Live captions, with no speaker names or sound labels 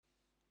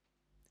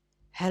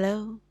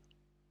Hello,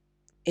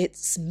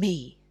 it's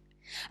me.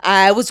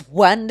 I was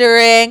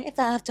wondering if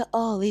after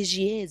all these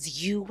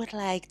years you would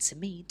like to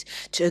meet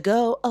to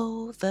go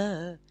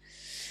over.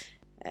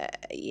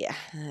 Yeah,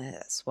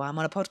 that's why I'm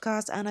on a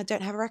podcast and I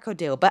don't have a record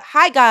deal. But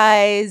hi,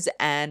 guys,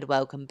 and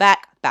welcome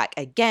back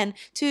again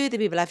to the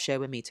People Life Show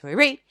with me, Tori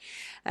Ree.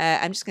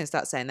 I'm just going to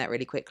start saying that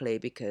really quickly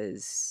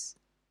because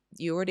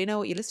you already know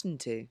what you're listening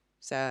to.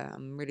 So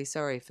I'm really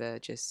sorry for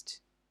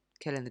just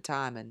killing the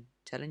time and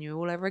telling you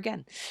all over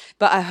again.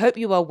 But I hope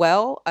you are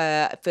well.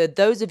 For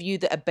those of you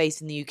that are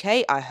based in the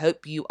UK, I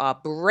hope you are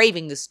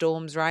braving the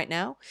storms right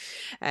now.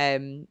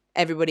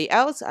 Everybody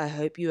else, I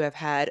hope you have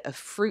had a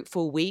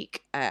fruitful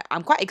week.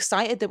 I'm quite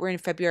excited that we're in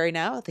February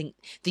now. I think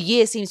the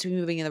year seems to be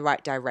moving in the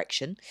right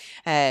direction.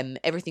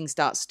 Everything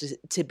starts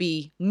to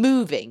be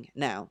moving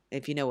now,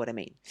 if you know what I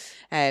mean.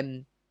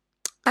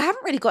 I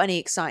haven't really got any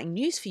exciting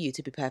news for you,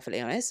 to be perfectly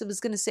honest. I was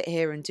going to sit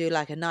here and do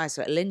like a nice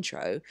little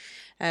intro,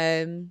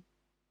 um,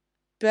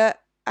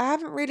 but I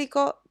haven't really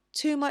got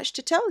too much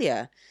to tell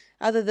you.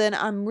 Other than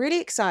I'm really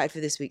excited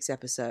for this week's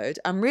episode.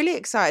 I'm really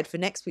excited for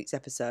next week's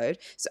episode.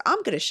 So I'm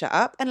going to shut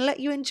up and let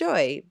you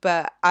enjoy.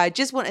 But I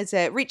just wanted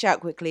to reach out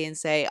quickly and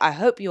say, I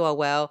hope you are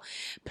well.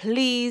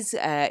 Please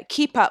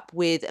keep up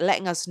with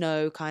letting us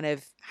know kind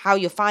of how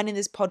you're finding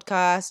this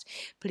podcast.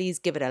 Please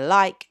give it a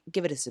like,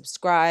 give it a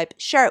subscribe,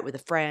 share it with a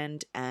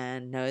friend,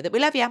 and know that we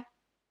love you.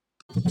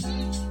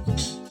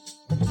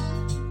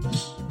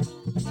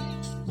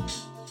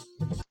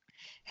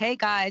 Hey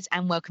guys,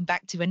 and welcome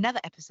back to another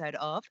episode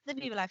of the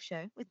Viva Life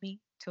Show with me,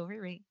 Tori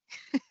Ree.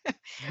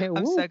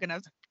 I'm Woo. so gonna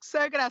have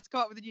to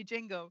come up with a new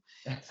jingle.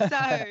 So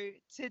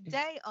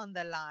today on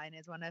the line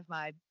is one of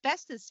my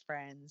bestest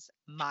friends,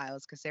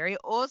 Miles Kasiri,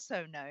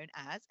 also known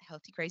as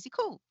Healthy Crazy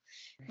Cool.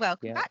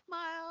 Welcome Yeah, back,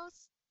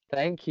 Miles.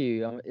 thank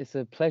you. It's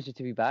a pleasure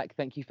to be back.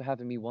 Thank you for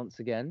having me once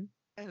again.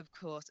 Of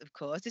course, of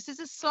course. This is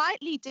a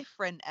slightly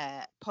different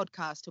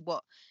podcast to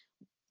what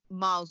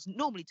Miles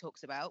normally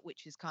talks about,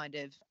 which is kind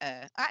of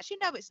actually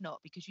no, it's not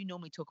because you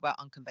normally talk about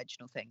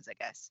unconventional things, I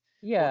guess,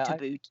 or Yeah,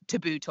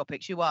 taboo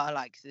topics. You are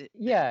like the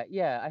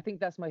yeah. I think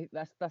that's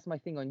my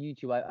thing on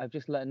YouTube. I've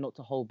just learned not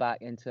to hold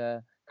back and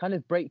to kind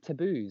of break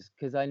taboos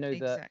because I know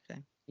that.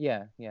 exactly.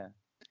 Yeah,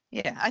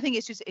 Yeah, I think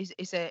it's just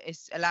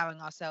it's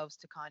allowing ourselves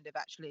to kind of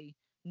actually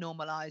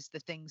normalize the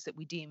things that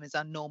we deem as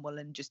unnormal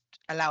and just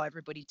allow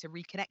everybody to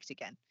reconnect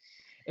again.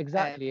 Um,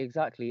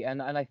 exactly.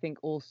 And I think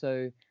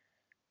also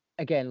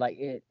again like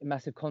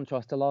massive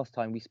contrast to last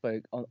time we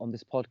spoke on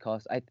this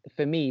podcast.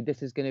 For me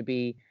this is going to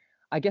be,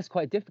 I guess,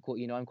 quite difficult.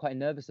 I'm quite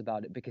nervous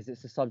about it because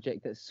it's a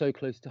subject that's so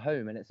close to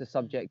home, and it's a mm,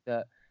 subject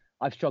that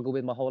I've struggled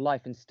with my whole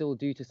life and still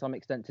do to some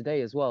extent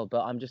today as well.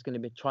 But I'm just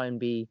going to try and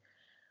be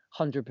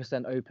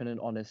 100% open and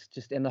honest,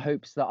 just in the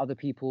hopes that other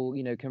people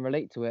can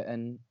relate to it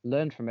and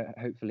learn from it,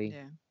 hopefully.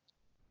 yeah.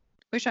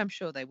 Which I'm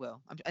sure they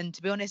will. And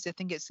to be honest, I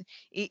think it's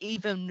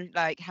even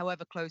like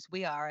however close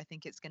we are, I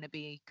think it's going to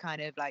be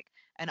kind of like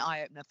an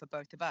eye opener for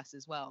both of us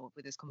as well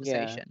with this Yeah,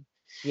 conversation.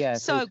 yeah,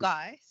 So, totally.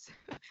 guys,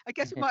 I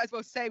guess we might as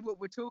well say what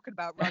we're talking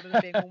about rather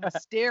than being all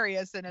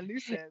mysterious and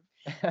elusive.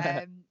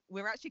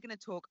 We're actually going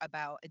to talk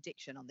about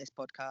addiction on this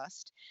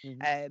podcast.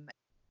 Hmm. Um,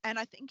 and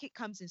I think it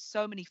comes in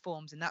so many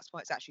forms, and that's why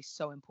it's actually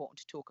so important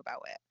to talk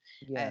about it.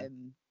 Yeah,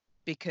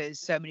 Because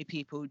so many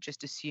people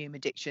just assume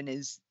addiction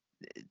is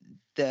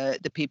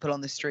the people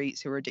on the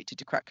streets who are addicted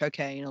to crack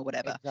cocaine or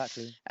whatever.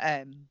 exactly.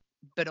 Um,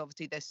 but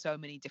obviously, there's so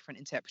many different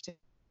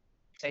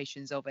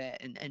interpretations of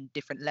it and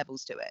different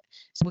levels to it.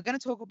 So we're going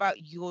to talk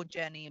about your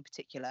journey in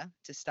particular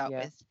to start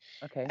Yeah, with.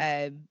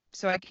 okay.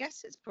 So I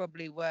guess it's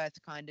probably worth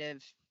kind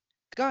of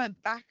going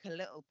back a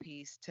little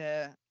piece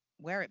to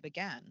where it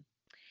began.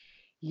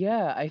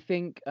 Yeah, I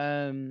think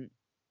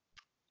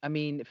I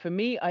mean, for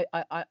me, I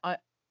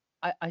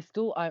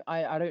still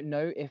I don't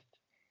know if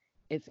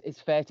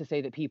it's fair to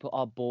say that people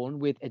are born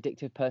with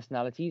addictive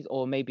personalities,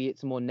 or maybe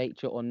it's more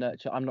nature or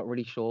nurture. I'm not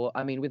really sure.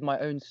 I mean, with my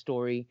own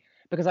story,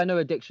 because I know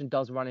addiction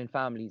does run in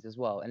families as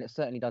well, and it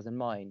certainly does in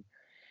mine.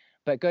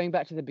 But going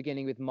back to the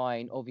beginning with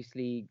mine,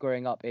 obviously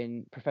growing up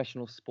in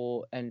professional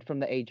sport and from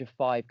the age of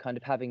 5, kind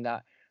of having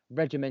that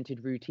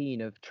regimented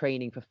routine of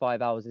training for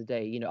 5 hours a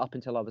day, up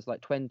until I was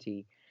like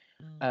 20.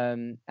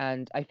 Mm,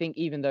 And I think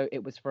even though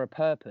it was for a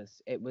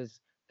purpose, it was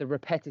the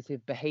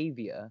repetitive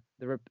behavior,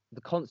 the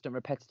constant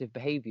repetitive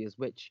behaviors,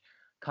 which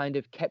kind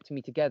of kept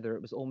me together.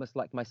 It was almost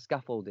like my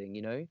scaffolding.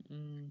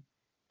 mm,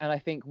 And I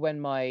think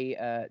when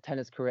my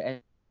tennis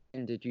career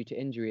ended due to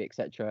injury,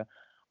 etc.,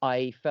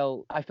 I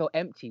felt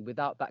empty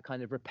without that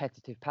kind of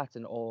repetitive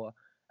pattern or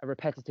a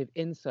repetitive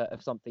insert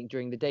of something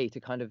during the day to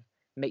kind of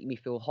make me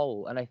feel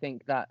whole. And I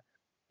think that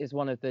is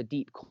one of the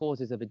deep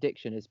causes of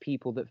addiction, is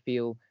people that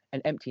feel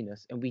an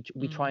emptiness, and mm.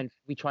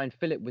 we try and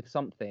fill it with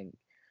something.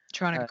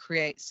 Trying to Uh,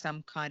 create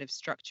some kind of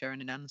structure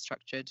in an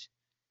unstructured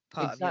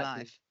part of your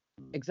exactly, life.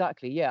 Mm,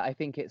 exactly. Yeah, I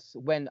think it's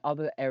when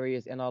other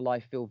areas in our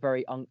life feel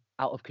very out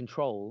of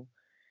control,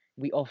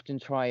 we often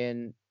try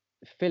and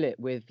fill it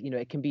with,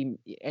 it can be,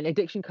 and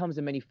addiction comes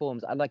in many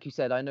forms. Like you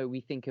said, I know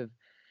we think of,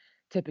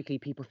 typically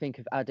people think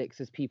of addicts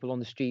as people on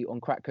the street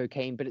on crack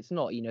cocaine, but it's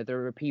not.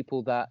 There are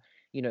people that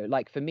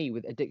like for me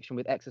with addiction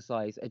with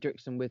exercise,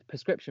 addiction with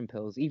prescription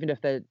pills, even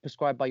if they're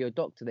prescribed by your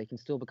doctor, they can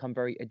still become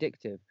very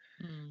addictive.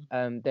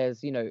 Mm.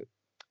 There's,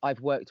 I've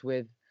worked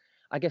with,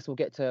 I guess we'll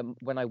get to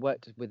when I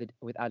worked with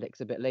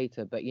addicts a bit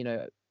later, but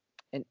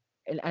an,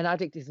 an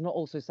addict is not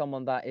also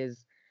someone that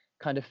is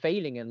kind of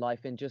failing in life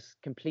and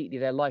just completely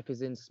their life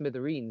is in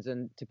smithereens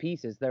and to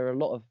pieces. There are a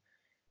lot of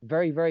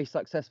very, very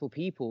successful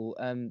people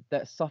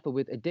that suffer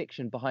with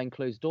addiction behind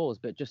closed doors,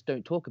 but just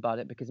don't talk about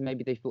it because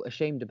maybe they feel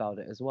ashamed about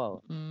it as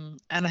well.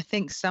 And I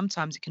think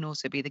sometimes it can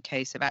also be the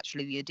case of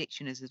actually the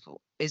addiction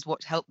is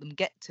what's helped them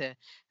get to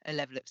a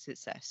level of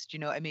success. Do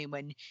you know what I mean?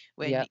 When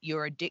Yeah,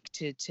 you're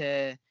addicted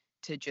to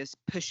just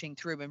pushing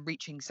through and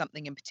reaching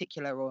something in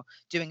particular or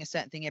doing a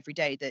certain thing every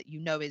day that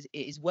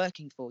is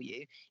working for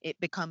you, it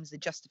becomes the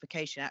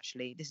justification.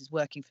 Actually, this is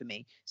working for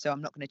me, so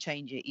I'm not going to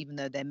change it, even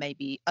though there may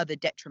be other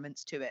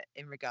detriments to it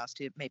in regards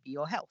to maybe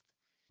your health.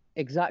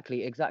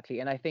 exactly,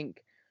 exactly. And I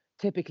think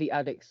typically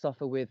addicts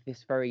suffer with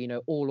this very,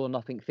 all or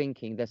nothing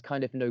thinking. There's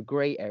kind of no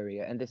gray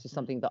area. And this is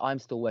something that I'm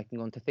still working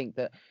on, to think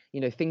that,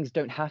 things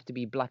don't have to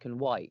be black and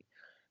white,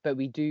 but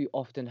we do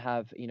often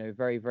have,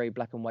 very, very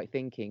black and white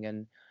thinking.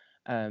 And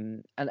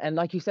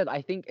like you said,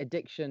 I think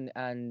addiction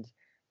and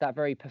that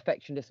very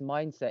perfectionist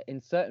mindset in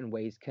certain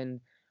ways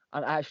can,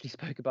 and I actually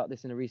spoke about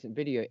this in a recent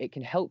video, it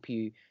can help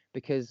you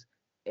because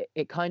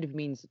it kind of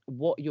means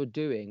what you're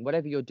doing,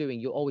 whatever you're doing,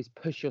 you'll always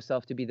push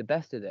yourself to be the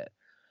best at it.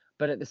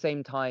 But at the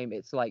same time,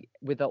 it's like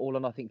with the all or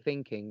nothing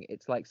thinking,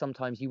 it's like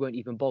sometimes you won't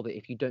even bother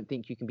if you don't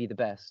think you can be the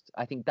best.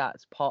 I think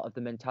that's part of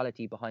the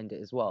mentality behind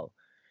it as well.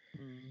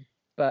 Mm.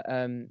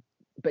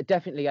 But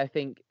definitely I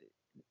think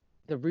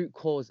the root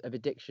cause of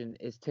addiction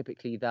is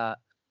typically that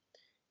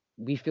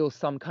we feel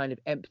some kind of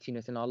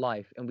emptiness in our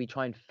life and we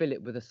try and fill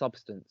it with a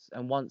substance.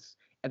 And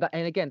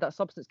again, that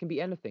substance can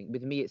be anything.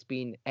 With me, it's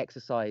been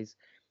exercise,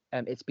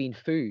 it's been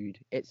food,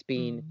 it's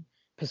been Mm.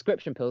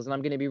 prescription pills. And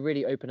I'm going to be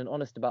really open and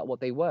honest about what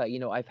they were.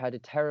 I've had a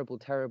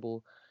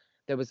terrible,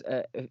 there was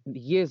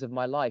years of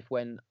my life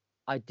when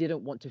I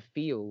didn't want to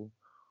feel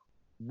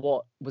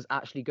what was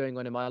actually going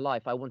on in my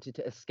life. I wanted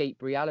to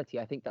escape reality.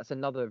 I think that's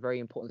another very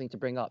important thing to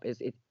bring up,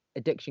 is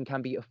addiction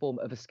can be a form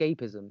of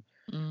escapism.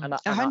 And I,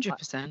 and I,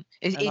 100%. and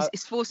I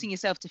It's forcing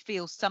yourself to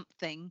feel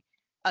something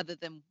other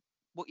than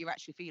what you're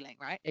actually feeling,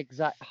 right?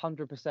 exact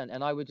 100%.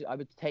 And I would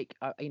take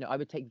I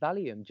would take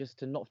Valium just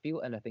to not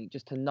feel anything,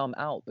 just to numb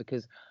out,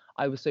 because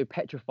I was so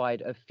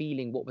petrified of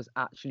feeling what was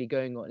actually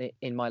going on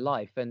in my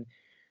life. And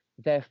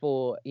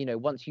therefore,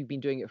 once you've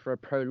been doing it for a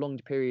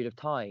prolonged period of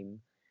time,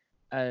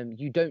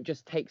 you don't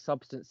just take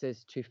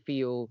substances to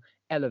feel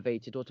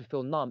elevated or to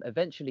feel numb.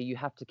 Eventually you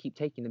have to keep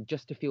taking them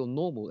just to feel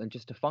normal and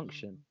just to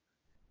function.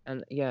 Mm.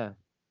 And yeah,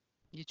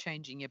 You're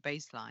changing your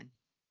baseline.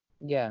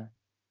 yeah,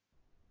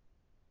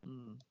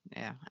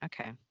 Yeah.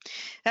 Okay.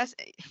 That's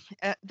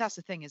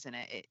the thing, isn't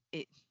it?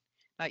 It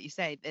like you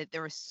say,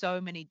 there are so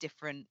many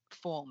different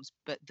forms,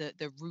 but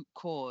the root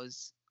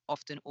cause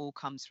often all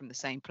comes from the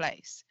same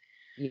place.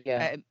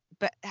 yeah.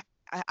 But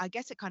I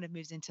guess it kind of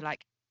moves into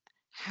like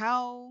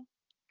how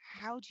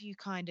do you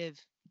kind of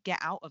get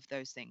out of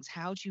those things?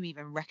 How do you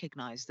even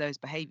recognize those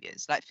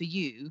behaviors? Like for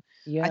you,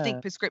 I think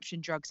Yeah,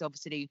 prescription drugs,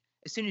 obviously,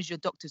 as soon as your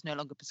doctor's no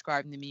longer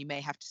prescribing them, you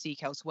may have to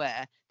seek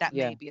elsewhere. That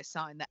may yeah. be a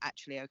sign that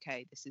actually,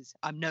 okay,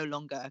 I'm no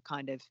longer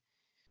kind of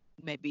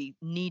maybe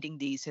needing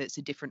these, so it's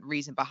a different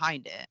reason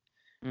behind it.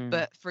 Mm,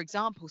 But for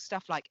example,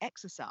 stuff like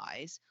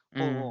exercise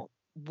mm. or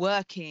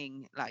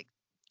working like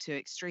to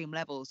extreme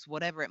levels,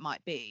 whatever it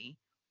might be,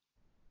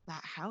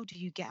 that how do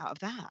you get out of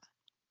that?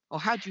 Or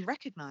how do you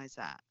recognize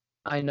that?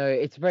 I know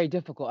it's very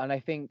difficult, and I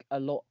think a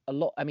lot.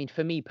 I mean,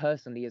 for me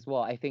personally as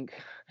well, I think,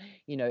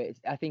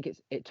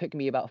 it took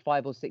me about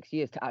 5 or 6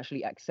 years to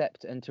actually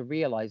accept and to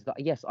realize that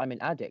yes, I'm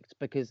an addict,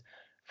 because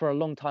for a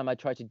long time I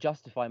tried to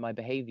justify my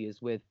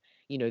behaviors with,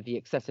 the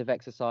excessive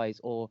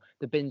exercise or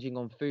the binging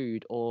on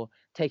food or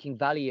taking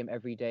Valium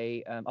every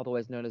day,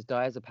 otherwise known as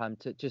diazepam,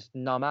 to just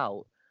numb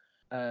out.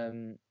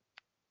 Um,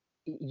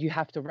 you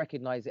have to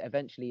recognize it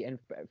eventually, and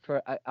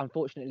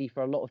unfortunately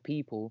for a lot of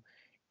people,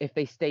 if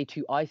they stay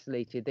too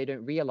isolated, they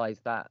don't realize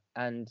that,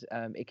 and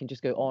it can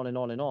just go on and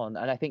on and on.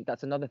 And I think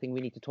that's another thing we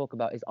need to talk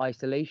about, is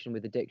isolation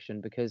with addiction,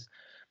 because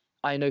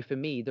I know for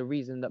me the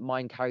reason that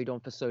mine carried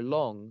on for so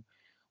long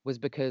was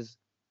because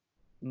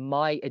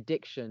my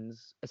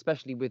addictions,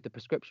 especially with the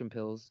prescription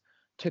pills,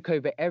 took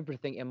over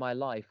everything in my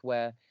life.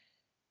 Where,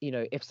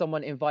 if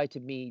someone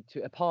invited me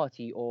to a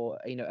party or,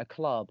 a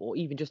club, or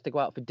even just to go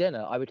out for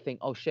dinner, I would think,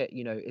 oh shit,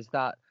 is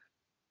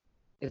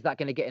that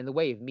going to get in the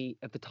way of me,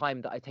 of the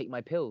time that I take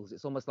my pills?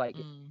 It's almost like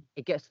Mm.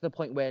 it gets to the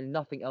point where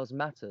nothing else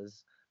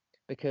matters,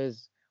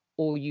 because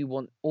all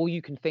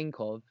you can think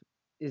of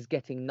is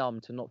getting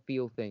numb to not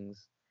feel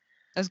things.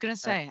 I was gonna Uh,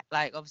 say,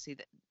 like, obviously,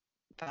 that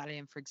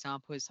Valium, for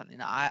example, is something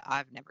that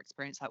I've never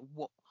experienced. Like,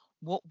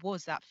 what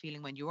was that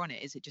feeling when you're on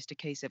it? Is it just a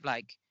case of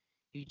like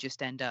you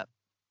just end up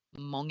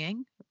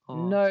monging,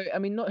 or no, I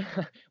mean, not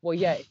well,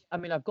 yeah. I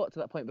mean, I've got to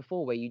that point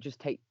before where you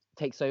just take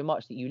so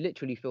much that you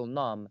literally feel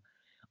numb.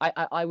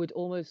 I would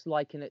almost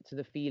liken it to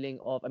the feeling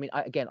of, I mean,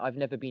 again, I've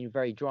never been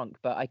very drunk,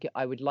 but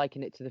I would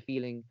liken it to the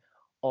feeling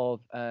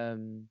of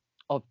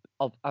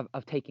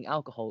taking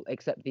alcohol,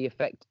 except the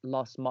effect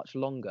lasts much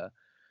longer.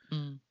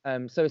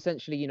 Mm. So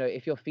essentially,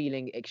 if you're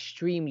feeling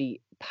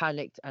extremely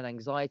panicked and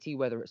anxiety,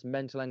 whether it's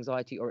mental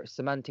anxiety or it's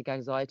semantic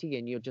anxiety,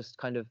 and you're just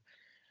kind of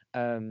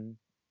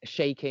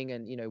shaking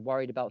and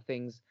worried about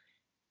things,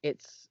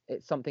 it's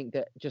something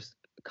that just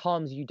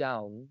calms you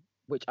down,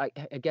 which I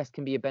guess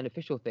can be a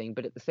beneficial thing,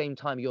 but at the same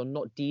time you're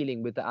not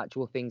dealing with the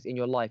actual things in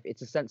your life.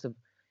 It's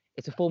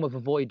a form of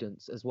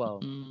avoidance as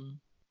well. Mm.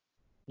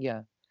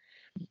 Yeah.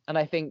 And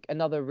I think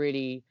another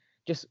really,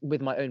 just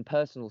with my own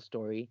personal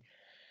story,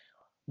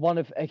 one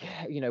of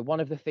one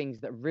of the things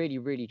that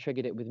really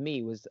triggered it with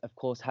me was, of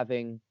course,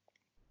 having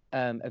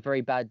a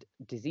very bad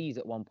disease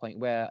at one point,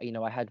 where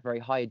I had very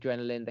high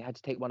adrenaline. They had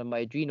to take one of my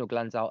adrenal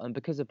glands out, and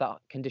because of that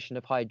condition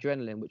of high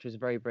adrenaline, which was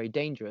very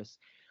dangerous,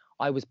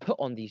 I was put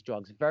on these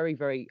drugs,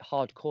 very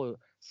hardcore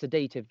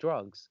sedative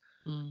drugs,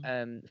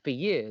 Mm. for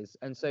years.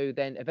 And so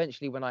then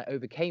eventually, when I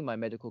overcame my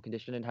medical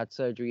condition and had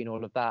surgery and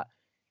all of that,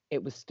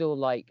 it was still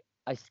like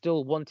I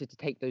still wanted to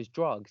take those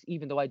drugs,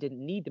 even though I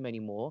didn't need them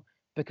anymore,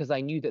 because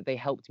I knew that they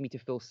helped me to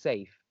feel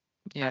safe,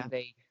 Yeah. and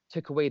they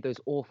took away those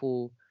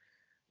awful,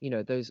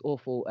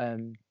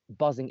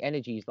 buzzing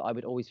energies that I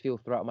would always feel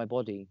throughout my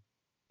body,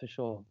 for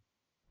sure.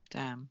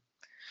 Damn.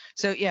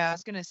 So yeah, I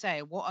was gonna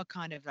say, what are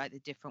kind of like the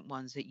different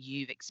ones that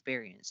you've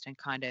experienced, and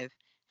kind of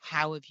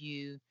how have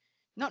you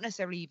not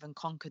necessarily even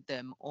conquered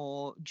them,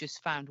 or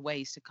just found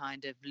ways to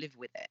kind of live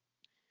with it?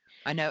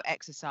 I know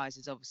exercise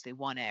is obviously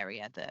one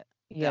area that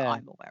Yeah,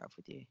 I'm aware of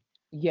with you.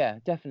 yeah,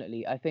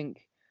 definitely. I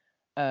think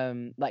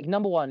like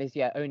number one is,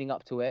 yeah, owning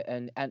up to it,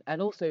 and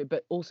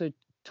also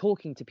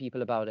talking to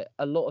people about it.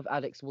 A lot of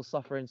addicts will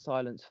suffer in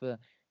silence for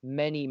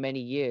many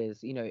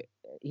years,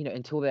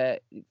 until they're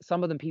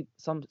some of them people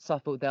some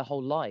suffer their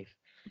whole life,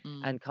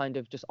 Mm. and kind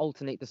of just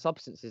alternate the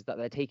substances that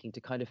they're taking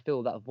to kind of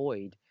fill that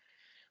void.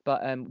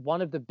 But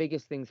one of the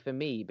biggest things for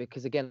me,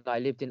 because again, I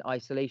lived in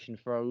isolation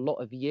for a lot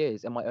of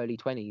years in my early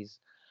 20s.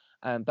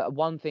 But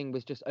one thing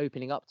was just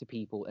opening up to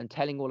people and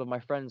telling all of my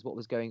friends what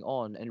was going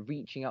on and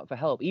reaching out for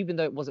help, even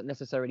though it wasn't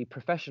necessarily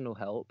professional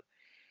help.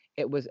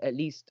 It was at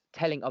least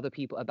telling other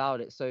people about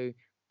it, so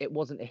it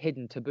wasn't a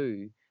hidden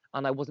taboo,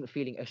 and I wasn't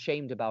feeling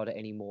ashamed about it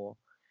anymore.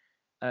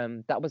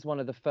 That was one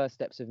of the first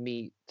steps of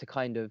me to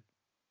kind of,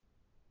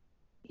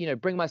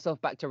 bring myself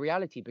back to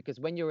reality, because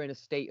when you're in a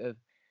state of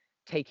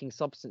taking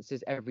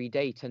substances every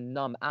day to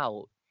numb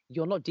out,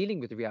 you're not dealing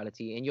with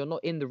reality, and you're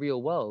not in the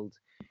real world,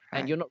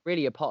 and Right. you're not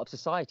really a part of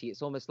society.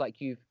 It's almost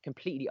like you've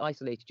completely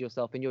isolated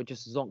yourself and you're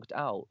just zonked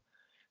out.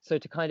 So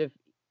to kind of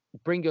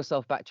bring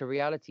yourself back to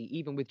reality,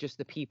 even with just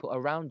the people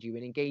around you,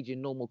 and engage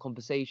in normal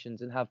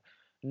conversations and have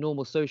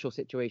normal social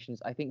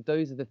situations, I think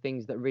those are the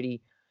things that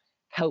really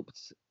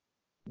helped.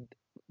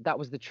 That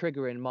was the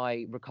trigger in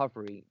my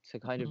recovery, to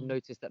kind of Mm.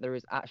 notice that there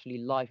is actually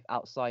life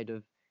outside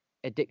of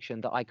addiction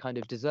that I kind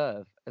of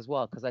deserve as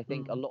well. Because I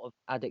think a Mm. lot of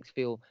addicts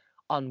feel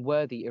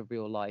unworthy of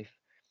real life.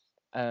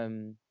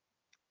 Um,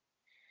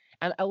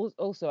 and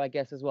also, I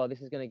guess as well,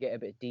 this is going to get a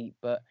bit deep,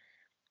 but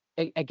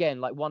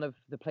again, like one of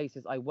the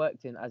places I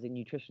worked in as a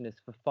nutritionist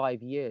for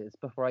 5 years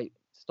before I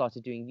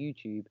started doing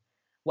YouTube,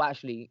 well,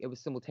 actually, it was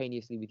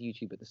simultaneously with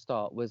YouTube at the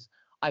start, was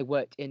I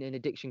worked in an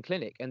addiction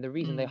clinic. And the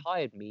reason they Mm.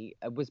 hired me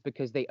was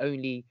because they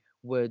only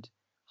would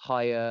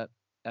hire,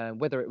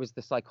 whether it was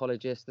the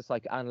psychologist, the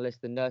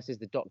psychoanalyst, the nurses,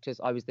 the doctors,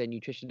 I was their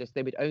nutritionist,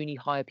 they would only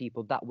hire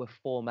people that were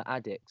former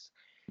addicts.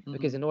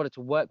 Because Mm. in order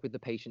to work with the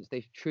patients,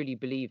 they truly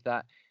believe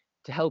that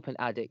to help an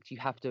addict, you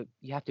have to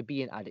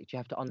be an addict.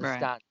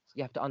 Right.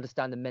 You have to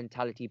understand the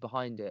mentality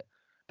behind it,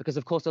 because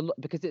of course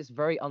because it's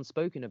very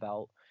unspoken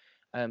about.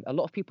 A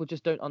lot of people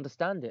just don't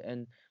understand it,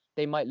 and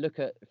they might look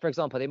at, for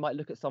example, they might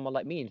look at someone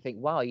like me and think,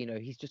 wow,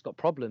 he's just got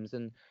problems,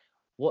 and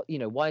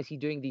why is he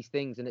doing these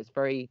things? And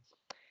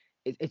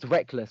it's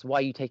reckless. Why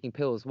are you taking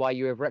pills? Why are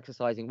you over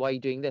exercising? Why are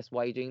you doing this?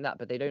 Why are you doing that?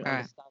 But they don't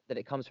Right. understand that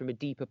it comes from a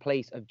deeper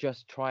place of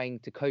just trying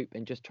to cope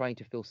and just trying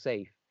to feel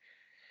safe.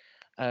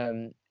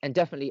 And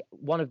definitely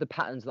one of the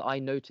patterns that I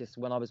noticed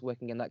when I was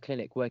working in that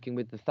clinic, working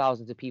with the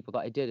thousands of people that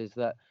I did, is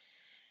that,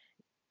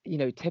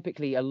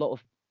 typically a lot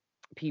of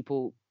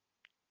people,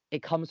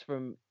 it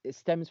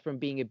stems from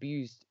being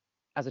abused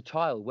as a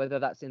child, whether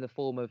that's in the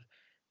form of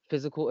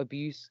physical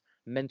abuse,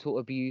 mental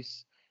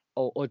abuse,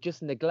 or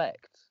just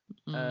neglect.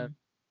 Um,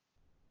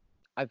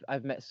 Mm.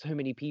 I've met so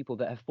many people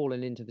that have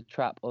fallen into the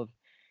trap of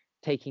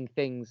taking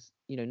things,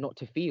 not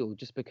to feel,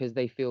 just because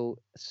they feel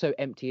so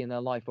empty in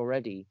their life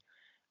already.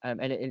 And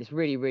it's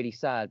really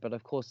sad. But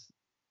of course,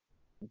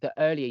 the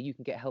earlier you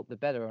can get help, the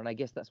better. And I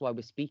guess that's why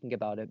we're speaking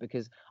about it,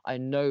 because I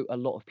know a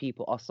lot of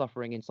people are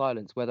suffering in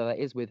silence, whether that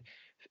is with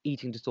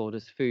eating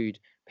disorders, food,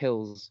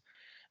 pills,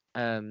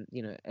 and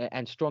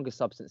stronger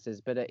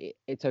substances. But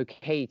it's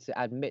okay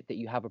to admit that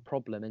you have a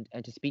problem,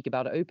 and to speak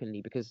about it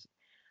openly, because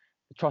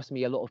trust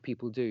me, a lot of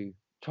people do.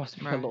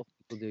 Trust me, a lot Right. of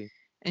people do.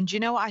 And do you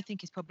know what I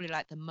think is probably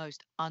like the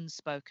most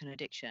unspoken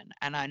addiction,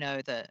 and I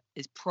know that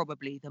is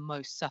probably the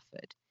most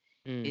suffered,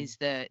 Mm. is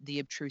the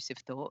obtrusive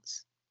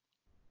thoughts.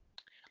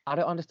 I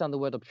don't understand the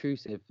word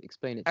obtrusive.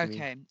 Explain it to me.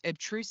 Okay,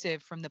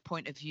 obtrusive from the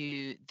point of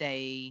view,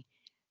 they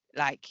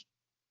like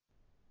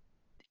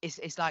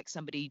it's like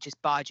somebody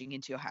just barging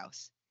into your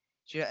house.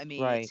 Do you know what I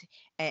mean? Right.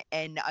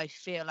 And I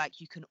feel like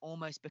you can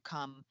almost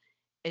become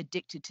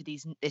addicted to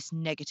this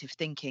negative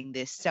thinking,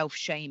 this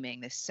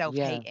self-shaming, this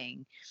Yeah.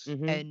 self-hating,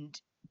 Mm-hmm. and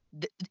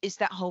it's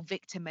that whole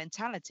victim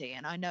mentality.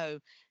 And I know,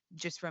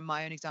 just from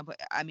my own example,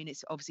 I mean,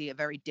 it's obviously a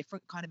very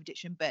different kind of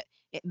addiction, but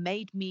it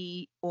made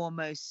me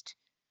almost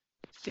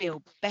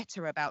feel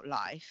better about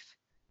life,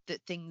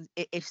 that things,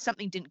 if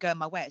something didn't go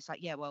my way, it's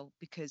like, yeah, well,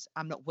 because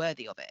I'm not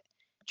worthy of it.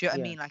 Do you know what I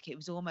Yeah. mean? Like, it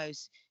was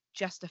almost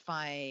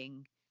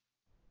justifying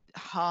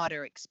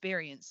harder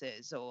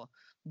experiences or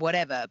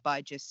whatever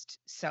by just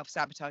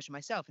self-sabotaging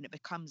myself, and it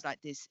becomes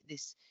like this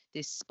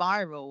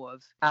spiral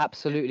of, you know,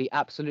 Absolutely,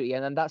 absolutely.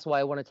 And then that's why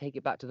I want to take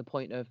it back to the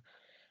point of,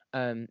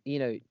 you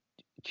know,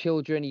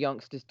 children,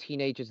 youngsters,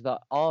 teenagers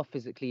that are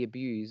physically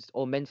abused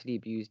or mentally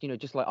abused, you know,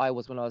 just like I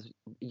was when I was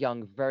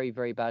young, very,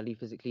 very badly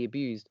physically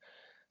abused.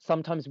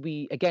 Sometimes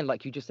we, again,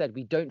 like you just said,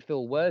 we don't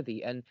feel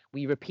worthy and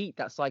we repeat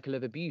that cycle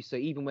of abuse. So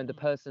even when the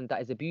person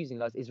that is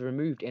abusing us is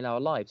removed in our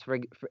lives,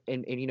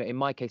 you know, in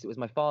my case, it was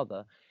my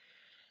father,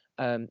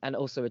 and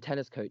also a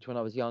tennis coach when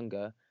I was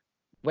younger.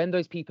 When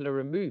those people are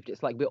removed,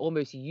 it's like we're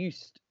almost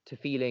used to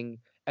feeling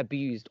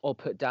abused or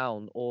put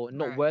down or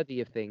not right, worthy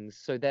of things.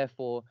 So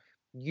therefore,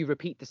 you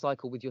repeat the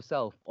cycle with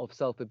yourself of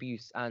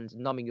self-abuse and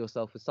numbing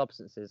yourself with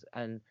substances.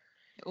 And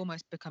it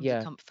almost becomes a yeah,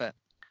 comfort.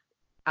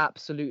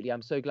 absolutely.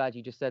 I'm so glad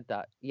you just said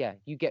that. Yeah,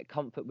 you get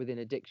comfort within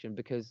addiction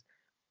because,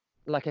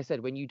 like I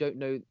said, when you don't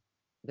know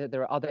that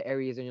there are other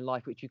areas in your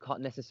life which you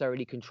can't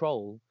necessarily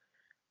control,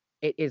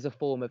 it is a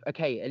form of,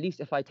 okay, at least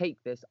if I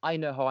take this, I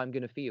know how I'm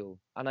going to feel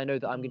and I know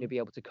that I'm going to Mm, be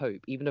able to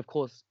cope, even of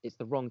course it's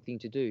the wrong thing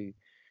to do.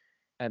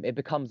 It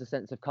becomes a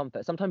sense of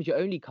comfort. Sometimes your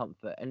only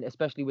comfort, and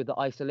especially with the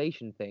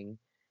isolation thing,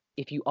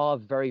 if you are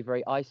very,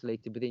 very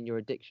isolated within your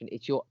addiction,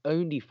 it's your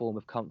only form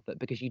of comfort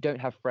because you don't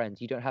have friends,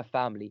 you don't have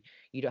family,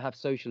 you don't have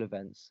social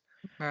events.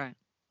 right.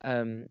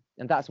 And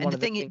that's And one the of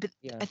the thing is, things. but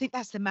Yeah, I think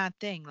that's the mad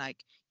thing.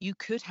 Like, you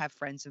could have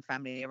friends and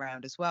family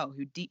around as well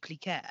who deeply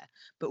care,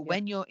 but yeah,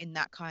 when you're in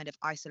that kind of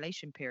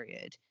isolation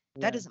period,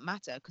 that yeah, doesn't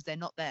matter because they're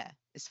not there.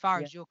 As far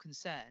yeah, as you're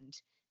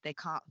concerned, they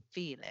can't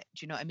feel it.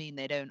 Do you know what I mean?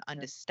 They don't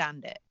yeah,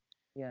 understand it,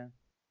 yeah,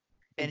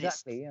 and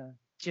it's exactly. Yeah.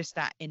 just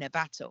that inner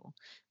battle.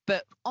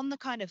 But on the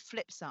kind of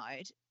flip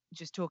side,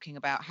 just talking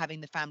about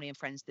having the family and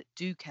friends that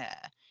do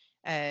care,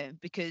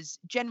 because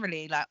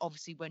generally, like,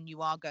 obviously, when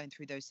you are going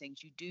through those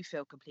things, you do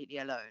feel completely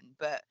alone.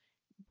 But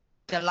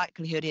the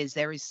likelihood is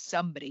there is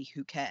somebody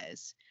who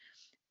cares.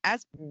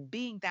 As Mm.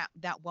 being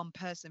that one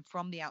person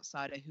from the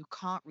outsider who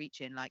can't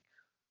reach in, like,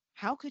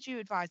 how could you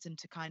advise them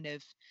to kind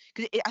of,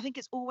 because I think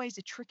it's always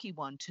a tricky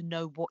one to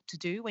know what to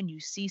do when you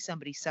see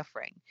somebody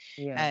suffering.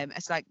 Yeah.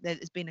 It's like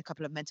there's been a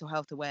couple of mental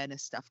health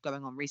awareness stuff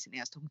going on recently.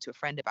 I was talking to a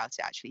friend about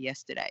it actually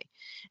yesterday,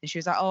 and she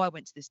was like, oh, I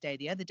went to this day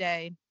the other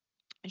day,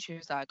 and she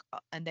was like,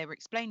 and they were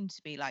explaining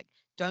to me, like,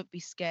 don't be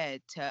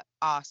scared to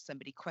ask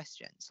somebody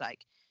questions.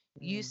 Like,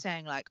 you Mm.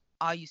 saying, like,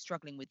 are you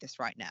struggling with this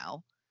right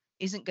now,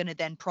 isn't going to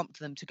then prompt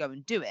them to go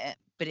and do it,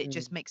 but it Mm.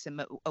 just makes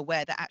them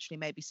aware that actually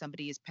maybe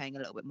somebody is paying a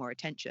little bit more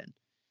attention.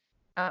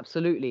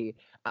 Absolutely.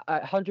 I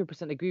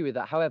 100% agree with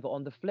that. However,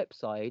 on the flip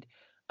side,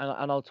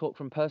 and I'll talk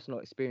from personal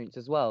experience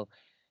as well,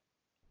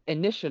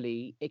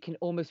 initially it can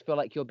almost feel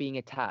like you're being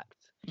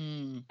attacked.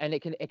 Mm, And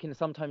it can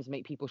sometimes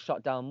make people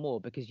shut down more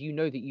because you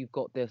know that you've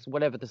got this,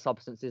 whatever the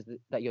substance is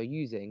that you're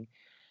using,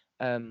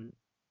 um,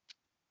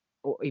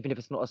 or even if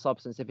it's not a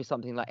substance, if it's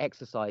something like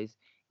exercise,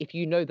 if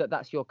you know that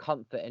that's your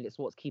comfort and it's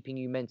what's keeping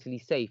you mentally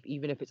safe,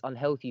 even if it's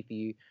unhealthy for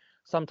you,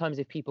 sometimes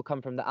if people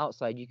come from the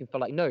outside, you can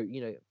feel like, no,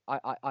 you know,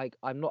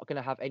 I'm not going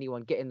to have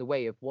anyone get in the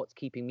way of what's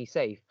keeping me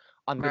safe.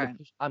 right.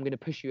 I'm going to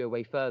push you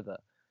away further.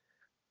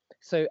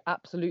 So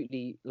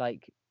absolutely,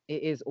 like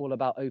it is all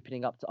about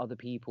opening up to other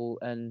people,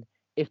 and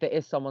if there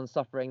is someone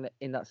suffering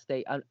in that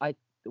state, and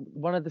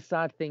one of the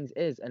sad things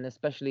is, and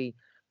especially,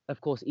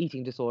 of course,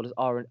 eating disorders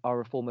are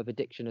a form of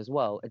addiction as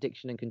well,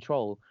 addiction and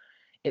control.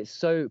 It's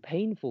so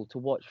painful to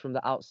watch from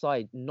the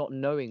outside, not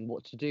knowing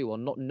what to do or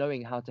not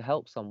knowing how to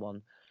help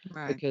someone,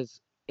 Right.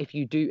 because if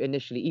you do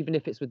initially, even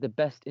if it's with the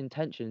best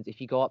intentions,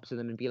 if you go up to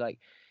them and be like,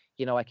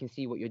 you know, I can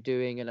see what you're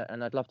doing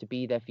and I'd love to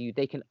be there for you,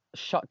 they can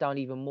shut down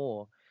even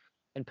more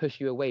and push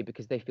you away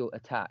because they feel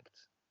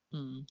attacked.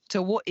 Mm.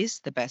 So what is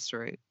the best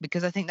route?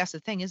 Because I think that's the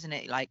thing, isn't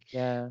it? Like,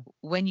 Yeah,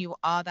 when you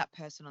are that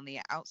person on the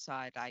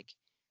outside, like,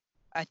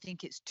 I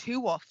think it's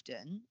too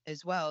often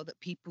as well that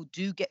people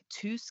do get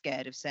too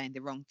scared of saying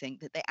the wrong thing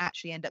that they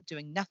actually end up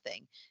doing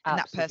nothing, and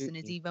that person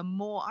is absolutely. even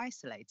more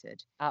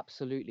isolated.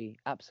 Absolutely.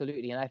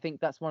 Absolutely. And I think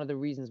that's one of the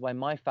reasons why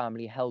my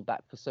family held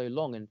back for so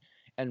long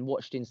and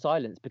watched in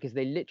silence because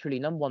they literally,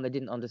 number one, they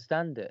didn't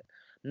understand it.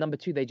 Number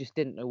two, they just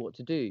didn't know what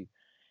to do.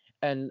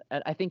 And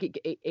I think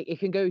it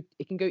can go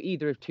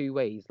either of two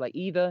ways. Like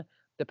either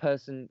the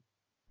person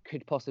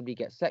could possibly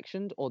get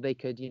sectioned or they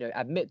could, you know,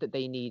 admit that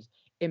they need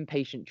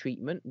inpatient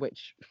treatment,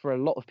 which for a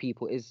lot of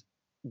people is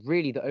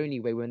really the only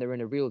way when they're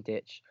in a real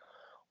ditch,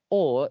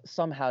 or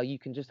somehow you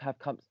can just have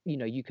you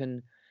know, you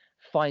can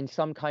find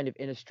some kind of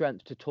inner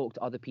strength to talk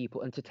to other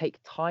people and to take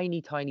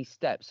tiny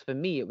steps. For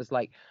me, it was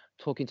like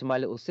talking to my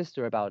little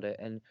sister about it,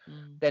 and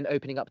Mm. then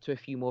opening up to a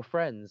few more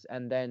friends,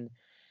 and then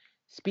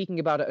speaking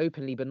about it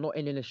openly but not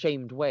in an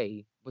ashamed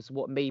way was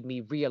what made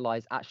me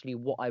realize actually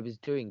what I was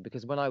doing,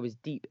 because when I was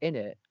deep in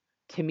it,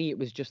 to me it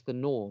was just the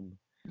norm,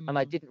 and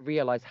I Mm. didn't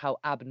realize how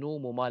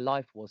abnormal my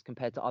life was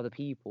compared to other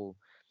people.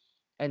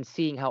 And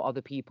seeing how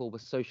other people were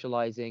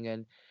socializing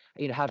and,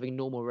 you know, having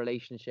normal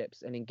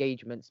relationships and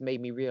engagements made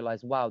me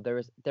realize, wow, there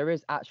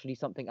is actually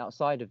something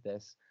outside of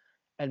this,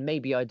 and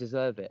maybe I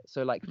deserve it.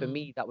 So like for Mm.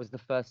 me, that was the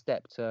first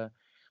step to,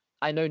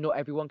 I know not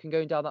everyone can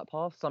go down that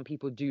path. Some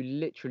people do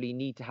literally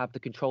need to have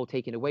the control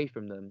taken away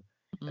from them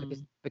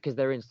Mm. because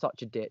they're in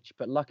such a ditch.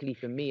 But luckily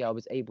for me, I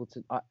was able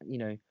to, you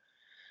know,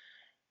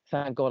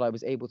 thank God I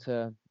was able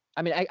to.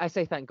 I mean, I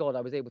say thank God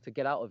I was able to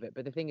get out of it.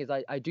 But the thing is,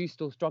 I do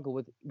still struggle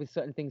with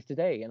certain things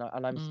today, and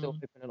I'm still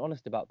Mm. open and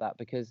honest about that,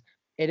 because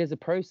it is a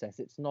process.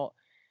 It's not.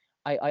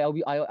 I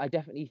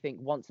definitely think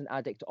once an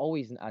addict,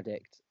 always an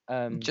addict.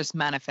 Just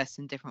manifests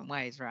in different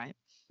ways, right?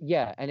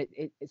 Yeah, and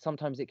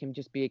sometimes it can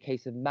just be a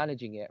case of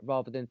managing it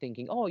rather than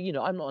thinking, oh, you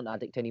know, I'm not an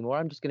addict anymore,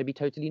 I'm just going to be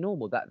totally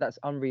normal. That's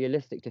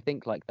unrealistic to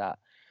think like that.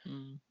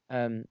 Mm.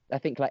 I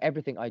think like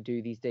everything I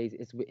do these days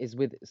is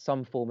with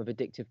some form of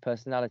addictive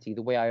personality,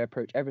 the way I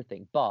approach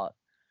everything, but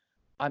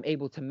I'm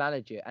able to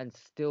manage it and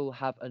still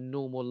have a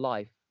normal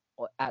life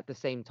at the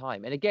same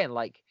time. And again,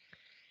 like,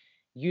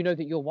 you know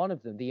that you're one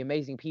of them. The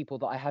amazing people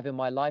that I have in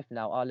my life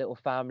now, our little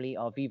family,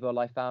 our Vivo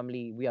Life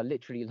family, we are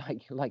literally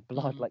like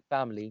blood, Mm. like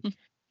family.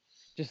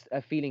 Just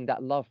feeling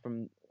that love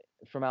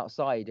from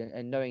outside,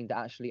 and knowing that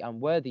actually I'm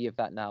worthy of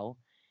that now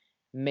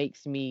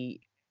makes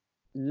me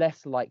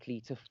less likely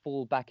to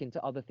fall back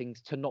into other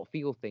things, to not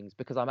feel things,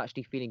 because I'm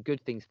actually feeling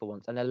good things for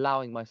once and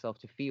allowing myself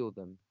to feel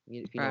them,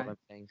 if you know what Right. I'm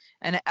saying.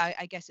 And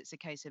I guess it's a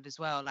case of as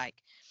well, like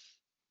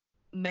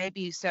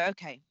maybe so.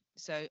 Okay,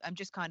 so I'm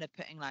just kind of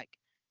putting like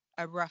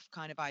a rough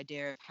kind of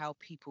idea of how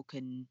people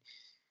can.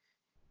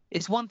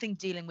 It's one thing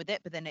dealing with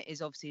it, but then it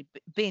is obviously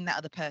being that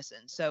other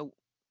person. So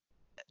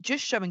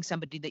just showing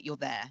somebody that you're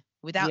there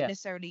without Yeah,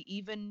 necessarily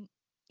even,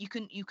 you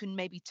can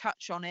maybe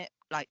touch on it,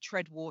 like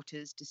tread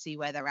waters to see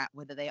where they're at,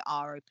 whether they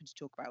are open to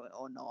talk about it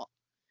or not,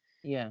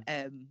 yeah,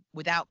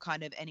 without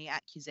kind of any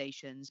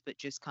accusations, but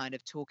just kind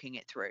of talking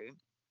it through,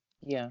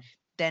 yeah,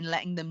 then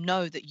letting them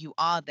know that you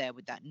are there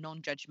with that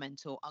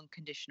non-judgmental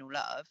unconditional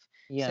love,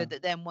 so yeah.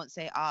 that then once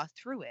they are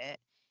through it,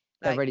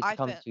 They're like ready to I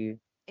come feel to you.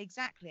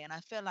 exactly. And I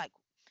feel like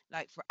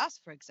for us,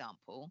 for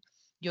example,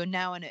 we're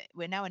now in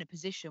a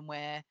position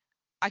where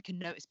I can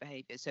notice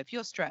behavior. So if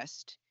you're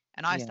stressed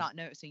and I Yeah. start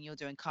noticing you're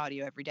doing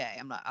cardio every day,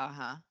 I'm like,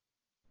 uh-huh.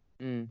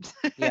 Mm.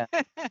 Yeah.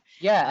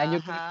 Yeah, and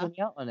you're gonna call Uh-huh.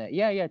 me out on it.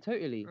 Yeah, yeah,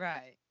 totally.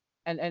 Right.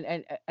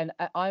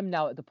 I'm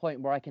now at the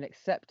point where I can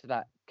accept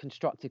that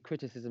constructive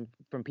criticism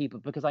from people,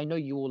 because I know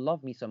you all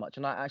love me so much.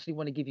 And I actually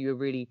want to give you a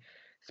really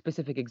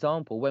specific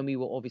example. When we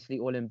were obviously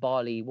all in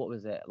Bali, what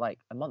was it, like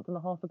a month and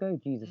a half ago?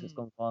 Jesus, it's Mm.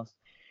 gone fast.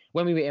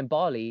 When we were in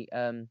Bali,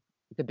 at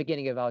the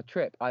beginning of our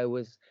trip,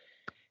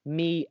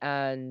 me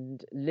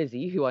and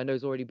Lizzie, who I know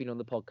has already been on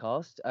the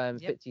podcast,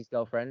 Yep. Fitzy's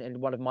girlfriend,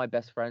 and one of my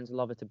best friends,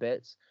 love her to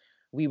bits.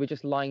 We were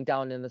just lying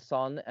down in the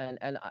sun, and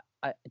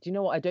do you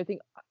know what? I don't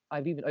think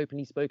I've even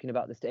openly spoken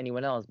about this to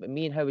anyone else, but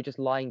me and her were just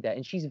lying there,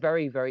 and she's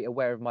very, very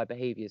aware of my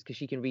behaviors, because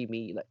she can read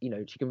me, like, you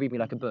know, she can read me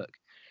like a Mm-hmm. book.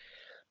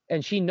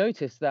 And she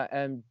noticed that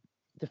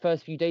the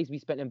first few days we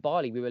spent in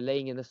Bali, we were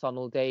laying in the sun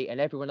all day, and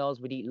everyone else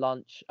would eat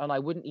lunch, and I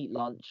wouldn't eat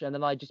lunch, and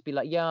then I'd just be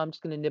like, yeah, I'm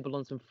just gonna nibble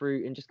on some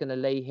fruit and just gonna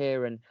lay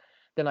here, and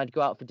then I'd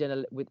go out for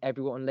dinner with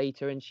everyone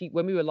later. And she,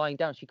 when we were lying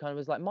down, she kind of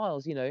was like,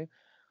 Miles, you know,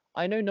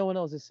 I know no one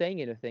else is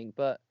saying anything,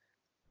 but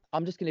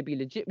I'm just gonna be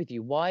legit with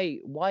you. Why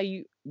are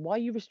you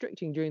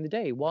restricting during the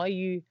day? Why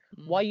Mm.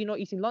 are you not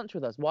eating lunch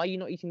with us? Why are you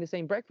not eating the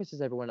same breakfast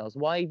as everyone else?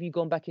 Why have you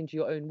gone back into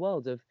your own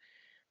world of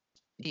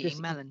Eating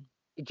just melon.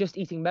 just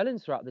eating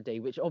melons throughout the day,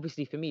 which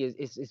obviously for me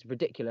is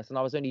ridiculous. And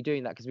I was only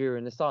doing that because we were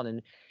in the sun.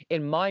 And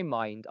in my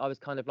mind, I was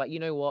kind of like, you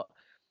know what?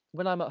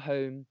 When I'm at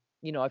home,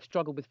 you know, I've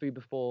struggled with food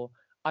before.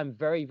 I'm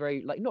very,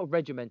 very, like, not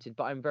regimented,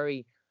 but I'm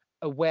very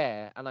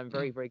aware, and I'm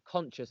very, Mm. very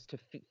conscious to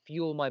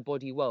fuel my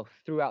body well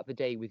throughout the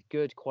day with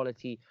good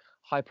quality,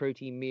 high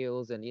protein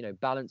meals, and, you know,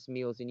 balanced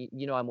meals. And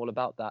you know, I'm all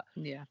about that.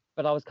 Yeah.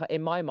 But I was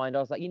in my mind, I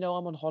was like, you know,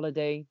 I'm on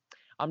holiday.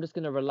 I'm just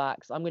gonna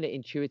relax. I'm gonna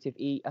intuitive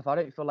eat. If I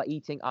don't feel like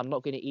eating, I'm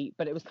not gonna eat.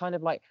 But it was kind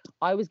of like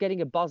I was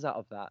getting a buzz out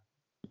of that.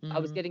 I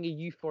was Mm. getting a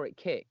euphoric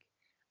kick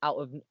out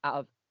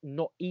of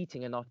not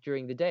eating enough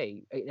during the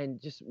day, and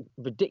just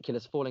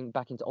ridiculous falling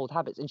back into old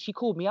habits. And she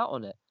called me out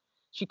on it.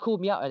 She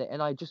called me out on it,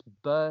 and I just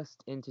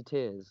burst into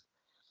tears.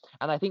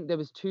 And I think there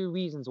was two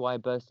reasons why I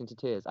burst into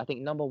tears. I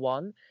think number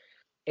one,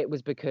 it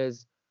was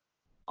because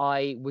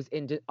I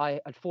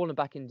had fallen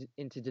back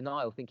into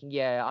denial, thinking,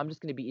 yeah, I'm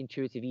just going to be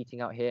intuitive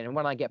eating out here, and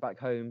when I get back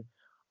home,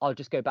 I'll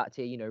just go back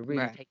to, you know,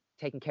 really Right.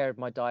 taking care of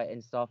my diet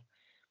and stuff.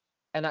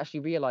 And actually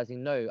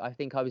realizing, no, I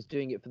think I was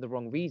doing it for the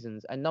wrong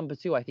reasons. And number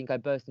two, I think I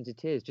burst into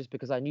tears just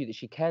because I knew that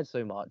she cared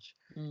so much,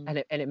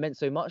 Mm. and it meant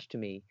so much to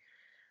me.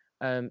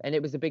 And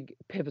it was a big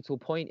pivotal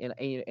point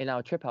in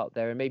our trip out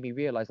there, and made me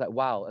realize, like,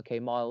 wow, okay,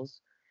 Miles,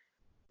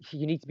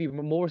 you need to be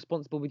more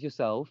responsible with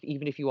yourself,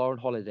 even if you are on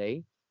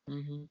holiday.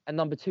 Mm-hmm. And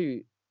number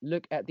two,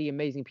 look at the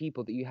amazing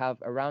people that you have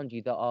around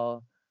you that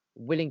are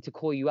willing to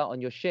call you out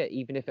on your shit,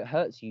 even if it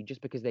hurts you,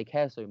 just because they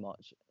care so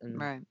much. And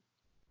Right.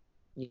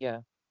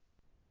 yeah,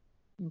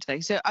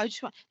 So I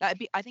just want that.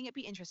 I think it'd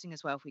be interesting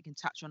as well if we can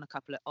touch on a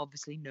couple of,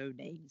 obviously no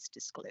names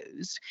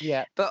disclosed,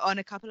 yeah, but on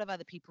a couple of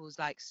other people's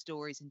like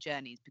stories and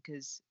journeys,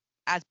 because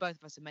as both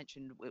of us have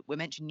mentioned, we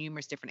mentioned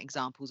numerous different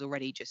examples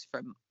already just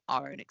from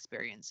our own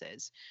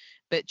experiences,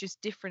 but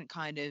just different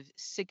kind of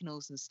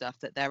signals and stuff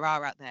that there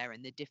are out there,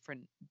 and the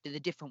different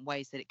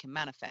ways that it can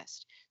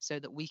manifest, so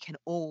that we can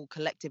all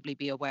collectively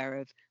be aware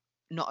of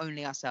not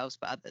only ourselves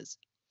but others.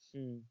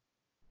 mm.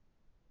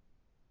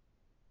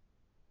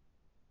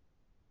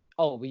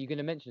 Oh, were you going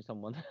to mention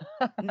someone?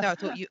 No,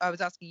 I was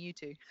asking you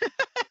to.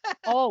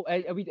 Oh,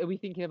 are we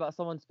thinking about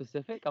someone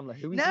specific? I'm like,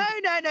 who are we No,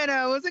 thinking? no.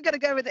 I wasn't going to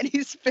go with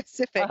any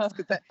specifics, Oh.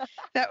 because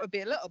that would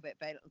be a little bit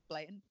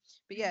blatant.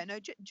 But yeah, no,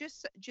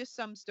 just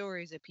some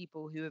stories of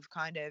people who have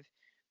kind of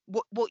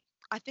what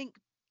I think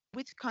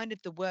with kind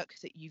of the work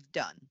that you've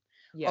done.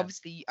 Yeah.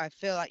 Obviously, I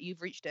feel like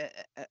you've reached a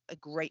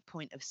great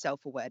point of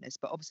self-awareness,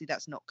 but obviously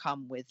that's not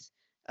come with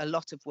a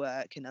lot of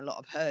work and a lot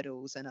of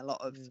hurdles and a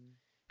lot of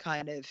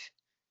kind of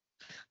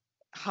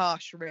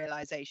harsh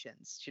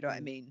realizations. Do you know what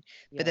I mean?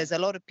 But Yeah. there's a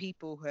lot of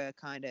people who are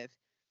kind of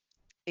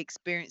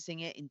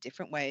experiencing it in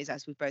different ways,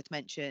 as we've both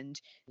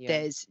mentioned. Yeah.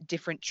 There's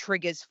different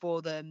triggers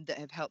for them that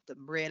have helped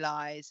them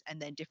realize, and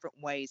then different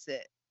ways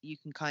that you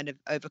can kind of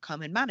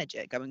overcome and manage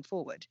it going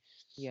forward.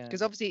 Yeah.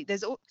 Because obviously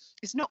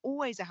it's not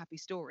always a happy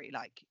story.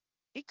 Like,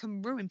 it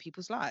can ruin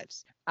people's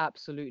lives.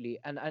 Absolutely.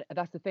 And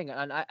that's the thing.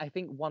 And I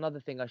think one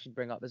other thing I should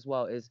bring up as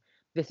well is,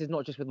 this is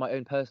not just with my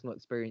own personal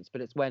experience,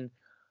 but it's when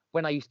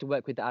I used to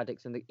work with the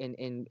addicts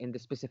in the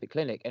specific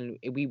clinic, and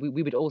we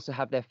would also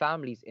have their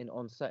families in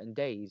on certain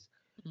days.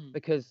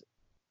 Because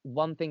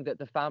one thing that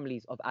the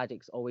families of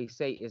addicts always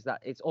say is that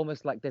it's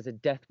almost like there's a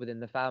death within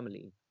the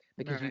family,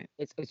 because Right.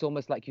 it's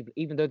almost like you've,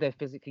 even though they're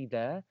physically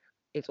there,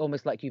 it's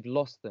almost like you've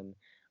lost them.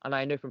 And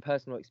I know from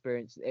personal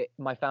experience,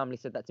 my family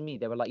said that to me.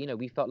 They were like,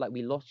 we felt like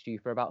we lost you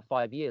for about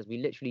 5 years. We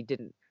literally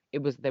didn't. They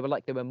were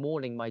like they were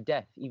mourning my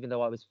death, even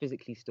though I was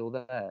physically still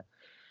there.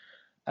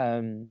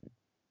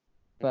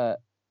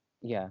 But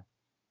yeah,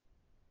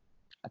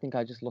 I think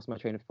I just lost my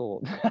train of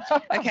thought.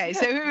 Okay,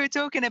 so we were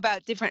talking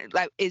about different,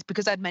 like, it's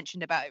because I'd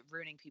mentioned about it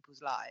ruining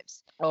people's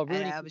lives. Oh, And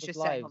ruining I was people's just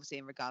saying, lives. obviously,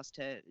 in regards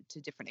to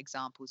different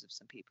examples of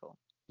some people.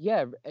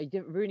 Yeah,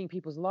 ruining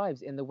people's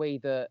lives in the way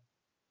that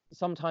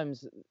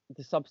sometimes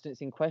the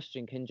substance in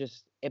question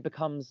it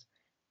becomes,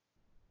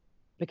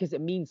 because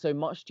it means so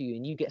much to you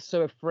and you get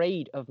so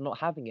afraid of not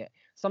having it.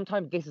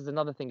 Sometimes this is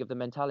another thing of the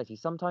mentality.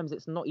 Sometimes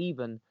it's not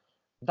even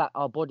that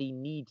our body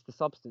needs the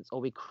substance, or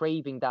we're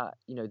craving that,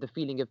 the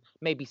feeling of,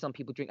 maybe some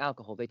people drink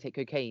alcohol, they take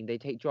cocaine, they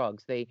take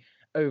drugs, they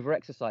over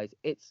exercise.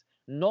 It's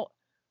not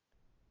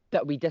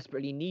that we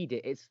desperately need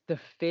it, it's the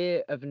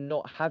fear of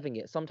not having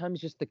it. Sometimes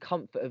just the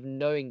comfort of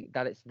knowing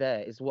that it's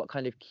there is what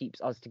kind of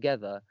keeps us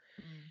together.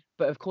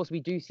 But of course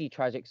we do see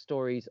tragic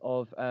stories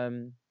of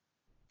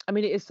I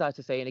mean, it is sad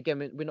to say, and again,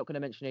 we're not going to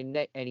mention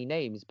any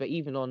names, but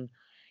even on,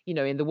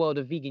 in the world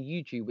of vegan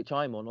YouTube, which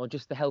I'm on, or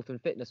just the health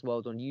and fitness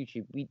world on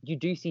YouTube, you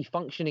do see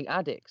functioning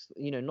addicts,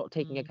 not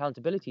taking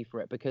accountability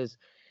for it, because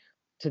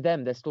to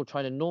them, they're still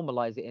trying to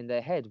normalize it in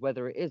their head,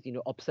 whether it is,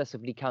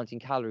 obsessively counting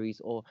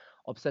calories, or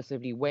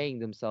obsessively weighing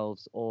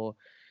themselves, or,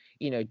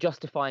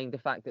 justifying the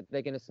fact that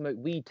they're going to smoke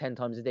weed 10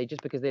 times a day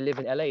just because they live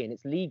in LA and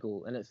it's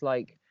legal. And it's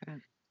like,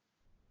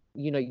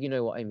 you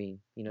know what I mean,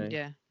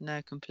 Yeah,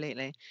 no,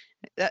 completely.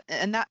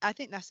 I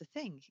think that's the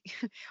thing.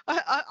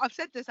 I've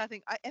said this. I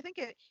think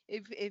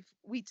if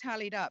we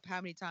tallied up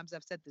how many times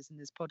I've said this in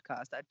this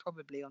podcast, I'd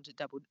probably onto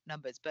double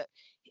numbers. But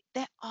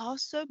there are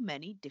so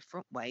many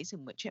different ways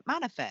in which it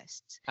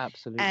manifests.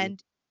 Absolutely.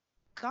 And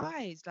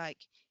guys, like,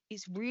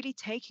 it's really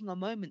taking a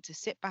moment to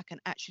sit back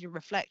and actually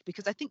reflect,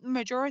 because I think the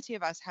majority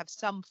of us have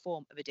some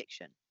form of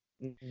addiction.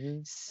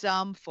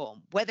 Some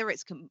form, whether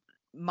it's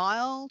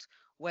mild,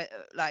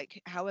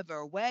 like, however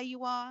aware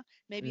you are.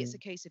 Maybe it's a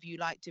case of you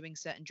like doing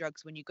certain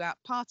drugs when you go out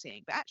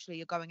partying, but actually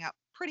you're going out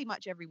pretty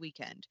much every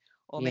weekend.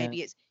 Or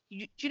maybe it's,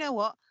 do you know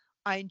what,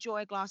 I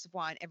enjoy a glass of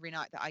wine every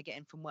night that I get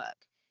in from work,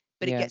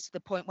 but it gets to the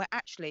point where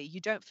actually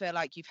you don't feel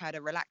like you've had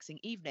a relaxing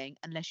evening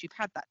unless you've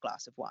had that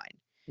glass of wine.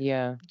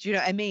 Yeah. Do you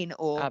know what I mean?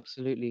 Or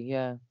absolutely.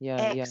 Yeah.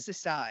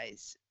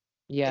 exercise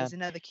is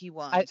another key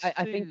one.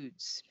 I think,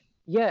 Foods.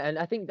 yeah, and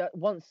I think that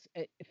once,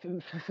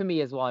 for me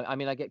as well, I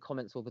mean, I get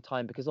comments all the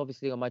time, because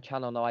obviously on my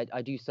channel now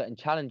I do certain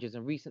challenges,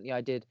 and recently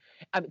I did,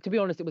 to be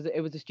honest, it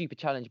was a stupid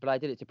challenge, but I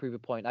did it to prove a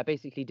point. I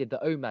basically did the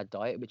OMAD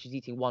diet, which is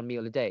eating one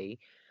meal a day.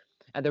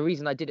 And the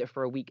reason I did it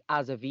for a week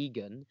as a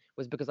vegan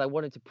was because I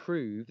wanted to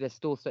prove, there's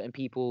still certain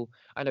people,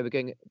 I know we're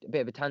going a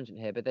bit of a tangent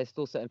here, but there's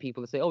still certain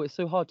people that say, oh, it's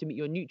so hard to meet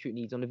your nutrient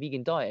needs on a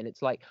vegan diet. And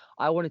it's like,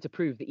 I wanted to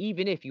prove that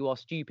even if you are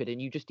stupid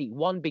and you just eat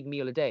one big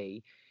meal a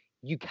day,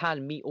 you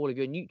can meet all of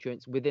your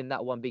nutrients within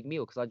that one big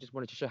meal, because I just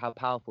wanted to show how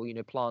powerful,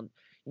 plant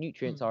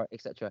nutrients Mm. are,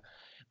 etc.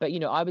 But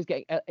I was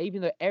getting,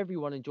 even though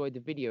everyone enjoyed the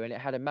video and it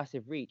had a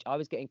massive reach, I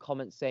was getting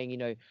comments saying,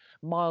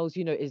 Miles,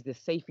 is this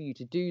safe for you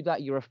to do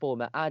that? You're a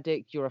former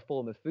addict, you're a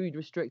former food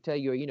restrictor,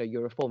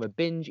 you're a former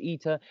binge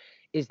eater.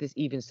 Is this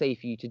even safe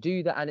for you to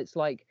do that? And it's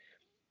like,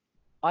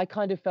 I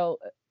kind of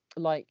felt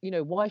like,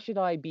 why should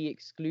I be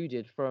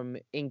excluded from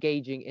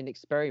engaging in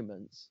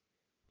experiments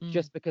Mm.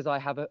 just because I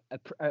have a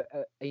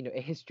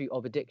history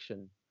of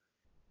addiction?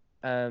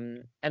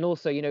 And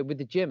also, with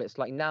the gym, it's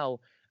like now,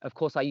 of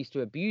course, I used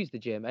to abuse the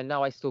gym, and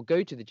now I still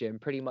go to the gym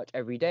pretty much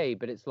every day.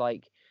 But it's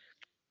like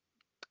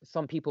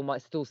some people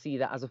might still see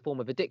that as a form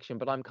of addiction,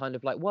 but I'm kind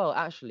of like, well,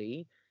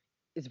 actually,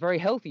 it's very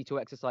healthy to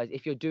exercise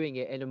if you're doing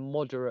it in a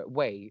moderate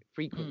way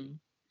frequently. Mm.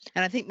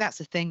 And I think that's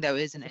the thing, though,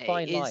 isn't It's a it? It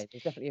fine is line.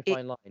 It's definitely a it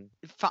fine line.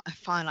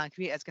 fine line.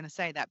 I was going to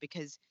say that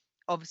because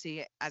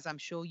obviously, as I'm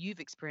sure you've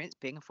experienced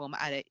being a former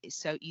addict, it's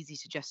so easy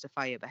to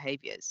justify your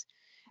behaviors.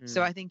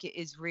 So Mm, I think it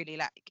is really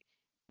like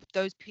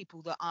those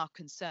people that are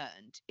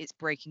concerned, it's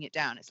breaking it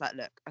down. It's like,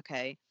 look,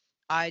 okay,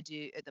 I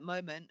do at the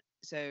moment.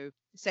 So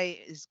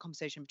say it's a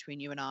conversation between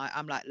you and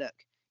I'm like, look,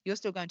 you're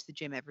still going to the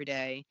gym every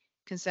day.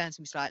 Concerns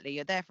me slightly.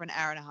 You're there for an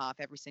hour and a half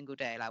every single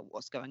day. Like,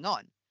 what's going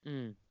on? mm,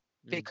 mm,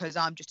 Because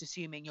I'm just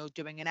assuming you're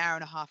doing an hour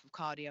and a half of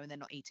cardio and then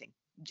not eating.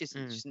 Just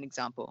mm. an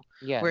example.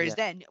 Yeah, Whereas yeah,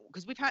 then,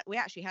 because we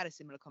actually had a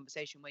similar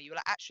conversation where you were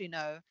like, actually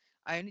no,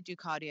 I only do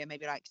cardio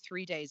maybe like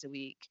 3 days a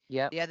week.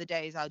 yeah, The other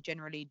days I'll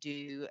generally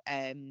do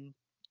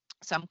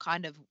some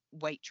kind of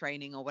weight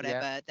training or yeah,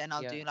 whatever. Then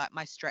I'll yeah, do like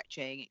my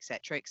stretching,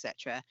 etc.,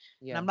 etc. And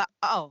yeah. I'm like,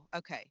 oh,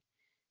 okay.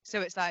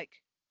 So it's like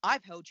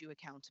I've held you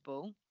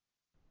accountable,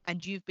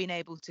 and you've been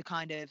able to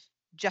kind of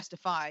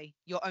justify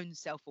your own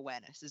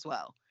self-awareness as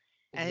well.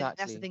 And I think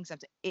that's the Exactly. thing,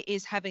 sometimes it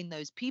is having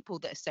those people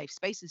that are safe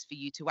spaces for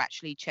you to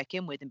actually check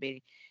in with and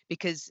be,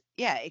 because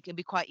yeah, it can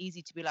be quite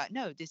easy to be like,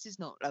 no, this is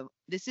not,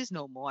 this is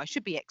normal, I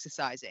should be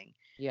exercising.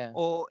 Yeah.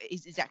 Or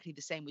is exactly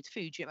the same with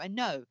food. I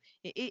know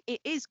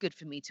it is good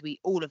for me to eat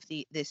all of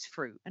this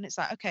fruit, and it's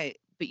like, okay,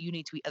 but you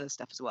need to eat other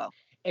stuff as well.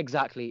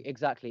 Exactly,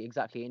 exactly,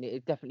 exactly. And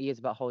it definitely is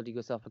about holding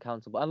yourself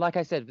accountable. And like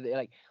I said,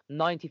 like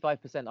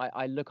 95%,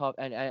 I look up,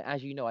 and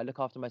as you know, I look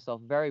after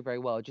myself very, very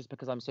well just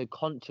because I'm so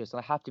conscious and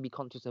I have to be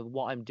conscious of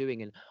what I'm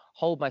doing and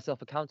hold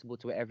myself accountable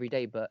to it every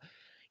day. But,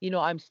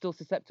 I'm still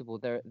susceptible.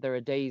 There are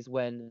days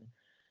when,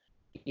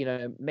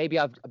 maybe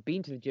I've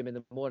been to the gym in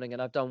the morning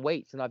and I've done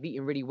weights and I've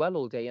eaten really well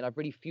all day and I've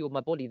really fueled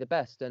my body the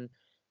best and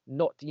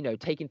not,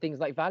 taking things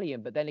like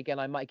Valium. But then again,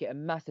 I might get a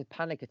massive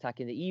panic attack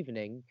in the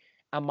evening.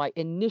 And my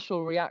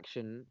initial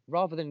reaction,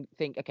 rather than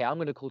think, okay, I'm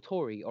going to call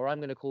Tori or I'm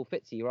going to call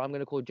Fitzy or I'm going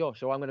to call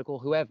Josh or I'm going to call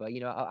whoever,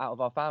 out of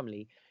our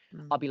family,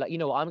 I'll be like,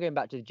 I'm going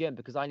back to the gym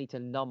because I need to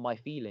numb my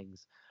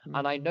feelings.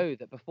 And I Mm. know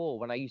that before,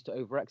 when I used to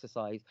over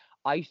exercise,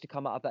 I used to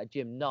come out of that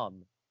gym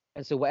numb.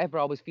 And so whatever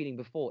I was feeling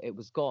before, it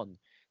was gone.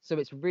 So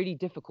it's really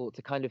difficult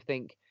to kind of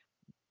think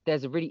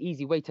there's a really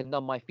easy way to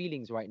numb my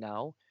feelings right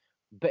now.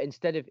 But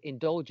instead of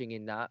indulging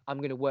in that, I'm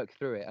going to work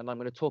through it and I'm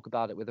going to talk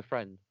about it with a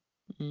friend.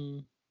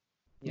 Mm.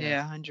 Yeah.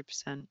 Yeah,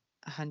 100%,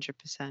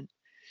 100%.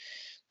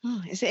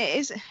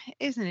 It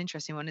is an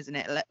interesting one, isn't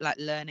it? Like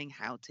learning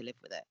how to live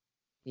with it.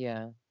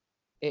 Yeah,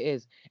 it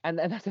is. And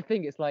that's the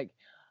thing. It's like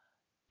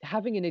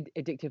having an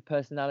addictive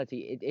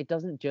personality. It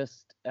doesn't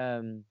just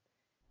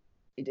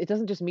it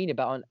doesn't just mean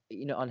about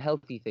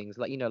unhealthy things,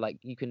 like like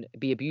you can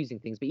be abusing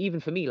things, but even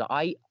for me,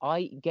 like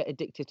I get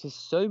addicted to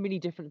so many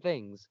different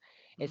things.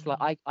 It's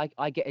like Mhm.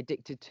 I get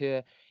addicted to,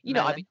 I mean,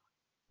 Melon,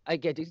 I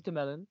get addicted to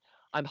melon.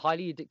 I'm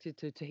highly addicted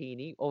to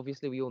tahini.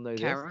 Obviously, we all know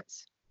this.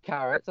 carrots.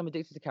 Carrots. I'm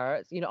addicted to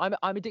carrots.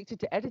 I'm addicted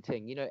to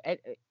editing.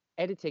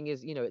 Editing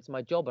is, it's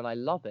my job and I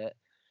love it.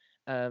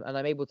 And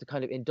I'm able to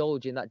kind of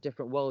indulge in that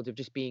different world of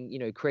just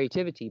being,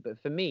 creativity. But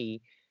for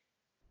me,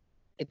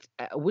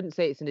 I wouldn't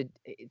say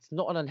it's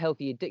not an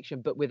unhealthy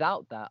addiction, but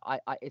without that,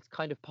 it's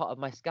kind of part of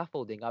my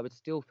scaffolding. I would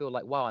still feel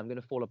like, wow, I'm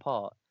going to fall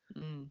apart.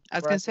 I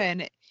was going Whereas, to say,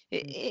 and mm,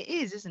 it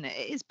is, isn't it?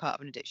 It is part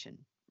of an addiction.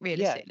 yeah,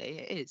 Realistically,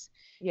 it is.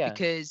 yeah,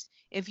 Because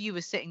if you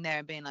were sitting there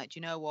and being like, do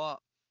you know what?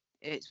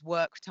 It's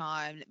work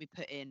time. Let me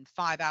put in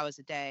 5 hours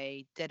a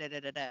day, da da da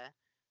da da,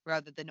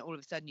 rather than all of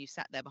a sudden you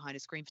sat there behind a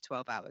screen for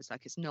 12 hours.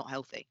 Like, it's not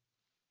healthy.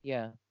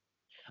 yeah.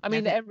 I And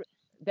I mean, think,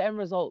 the end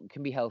result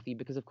can be healthy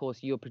because, of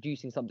course, you're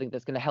producing something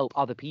that's going to help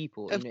other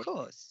people. of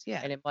course,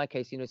 yeah. And in my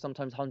case,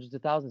 sometimes hundreds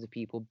of thousands of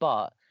people,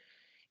 but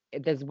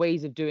there's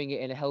ways of doing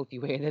it in a healthy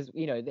way. And there's,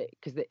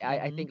 because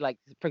I Hmm. think, like,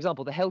 for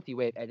example, the healthy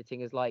way of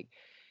editing is like,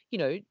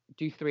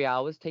 do 3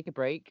 hours, take a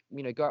break,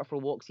 go out for a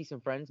walk, see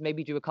some friends,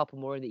 maybe do a couple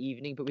more in the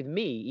evening. But with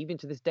me, even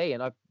to this day,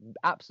 and I've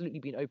absolutely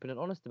been open and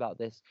honest about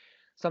this,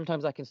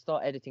 sometimes I can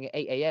start editing at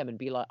 8 a.m. and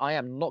be like, I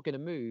am not going to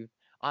move.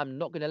 I'm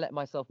not going to let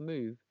myself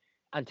move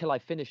until I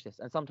finish this.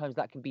 And sometimes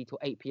that can be till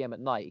 8 p.m. at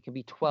night. It can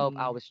be 12 Mm.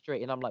 hours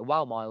straight. And I'm like,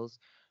 wow, Miles,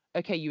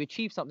 okay, you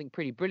achieved something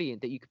pretty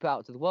brilliant that you could put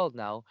out to the world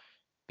now,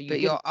 but you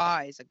But your didn't.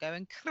 eyes are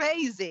going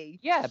crazy.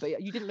 Yeah,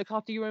 but you didn't look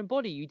after your own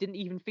body. You didn't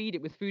even feed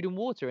it with food and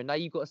water, and now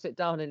you've got to sit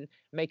down and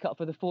make up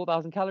for the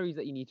 4,000 calories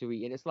that you need to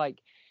eat. And it's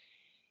like,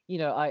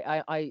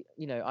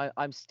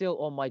 I'm still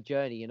on my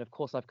journey, and of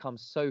course I've come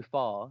so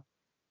far,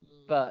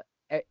 Mm. but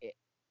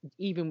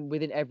even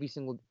within every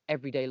single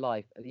everyday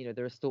life,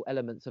 there are still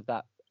elements of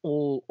that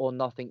all or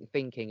nothing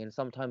thinking. And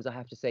sometimes I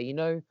have to say,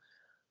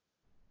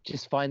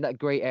 just find that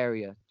gray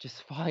area,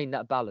 just find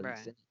that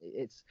balance. Right.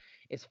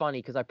 It's funny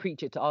because I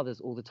preach it to others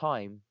all the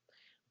time,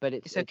 but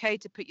It's okay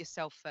to put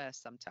yourself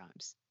first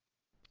sometimes.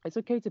 it's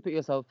okay to put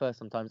yourself first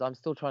sometimes. I'm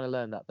still trying to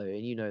learn that though,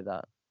 and you know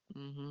that.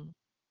 Hmm.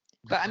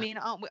 But I mean,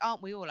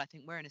 aren't we all? I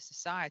think we're in a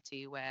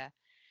society where,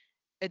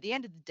 at the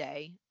end of the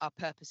day, our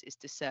purpose is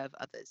to serve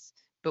others,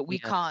 but we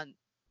Yeah, can't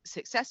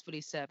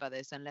successfully serve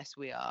others unless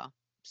we are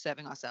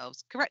serving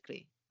ourselves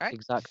correctly, right?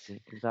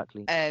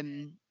 exactly.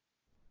 Um,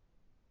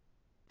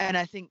 and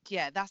I think,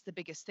 yeah, that's the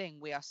biggest thing.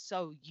 We are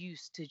so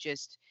used to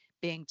just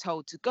being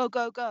told to go,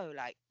 go, go,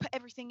 like put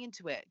everything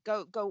into it,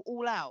 go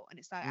all out. And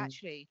it's like, Mm,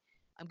 actually,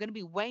 I'm going to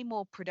be way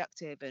more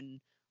productive and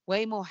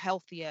way more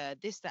healthier,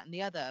 this, that, and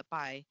the other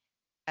by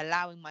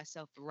allowing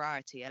myself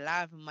variety,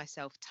 allowing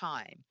myself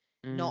time,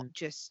 not mm,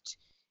 just,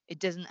 it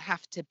doesn't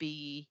have to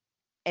be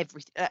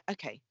everything.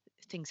 Okay,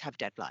 things have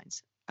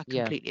deadlines. I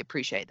yeah, completely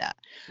appreciate that.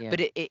 yeah,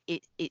 But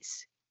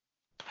it's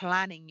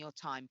planning your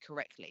time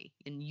correctly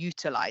and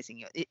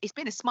utilizing it's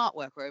been a smart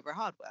worker over a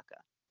hard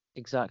worker.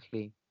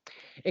 exactly.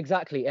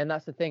 Exactly, and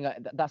that's the thing.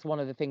 That's one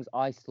of the things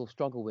I still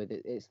struggle with.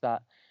 It's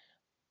that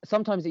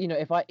sometimes,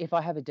 if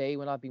I have a day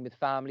when I've been with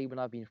family, when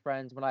I've been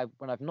friends, when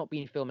I've not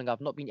been filming,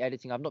 I've not been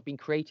editing, I've not been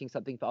creating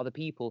something for other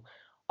people,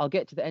 I'll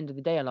get to the end of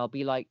the day and I'll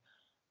be like,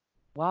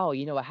 wow,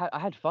 I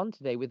had fun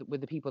today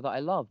with the people that I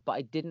love, but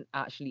I didn't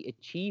actually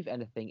achieve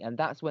anything, and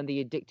that's when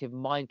the addictive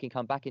mind can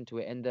come back into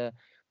it, and the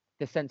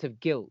sense of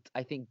guilt.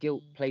 I think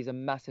guilt Mm, plays a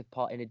massive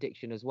part in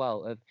addiction as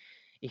well. Of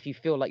if you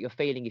feel like you're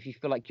failing, if you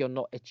feel like you're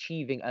not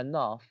achieving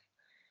enough,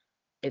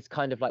 it's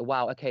kind of like,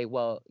 wow, okay,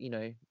 well,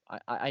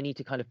 I need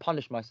to kind of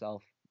punish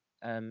myself,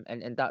 and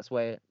that's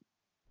where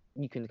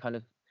you can kind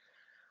of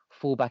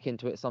fall back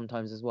into it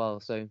sometimes as well.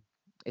 So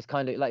it's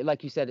kind of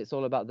like you said, it's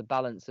all about the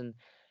balance and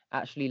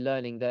actually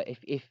learning that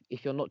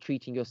if you're not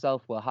treating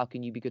yourself well, how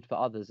can you be good for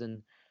others?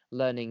 And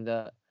learning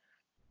that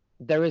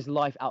there is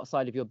life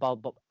outside of your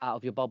bubble, out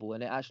of your bubble,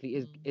 and it actually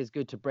is mm, is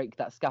good to break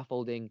that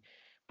scaffolding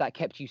that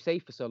kept you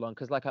safe for so long.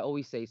 Because like I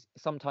always say,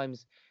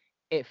 sometimes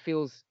it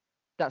feels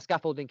that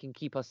scaffolding can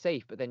keep us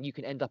safe, but then you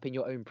can end up in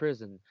your own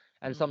prison.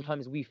 And mm,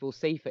 sometimes we feel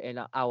safer in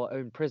our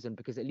own prison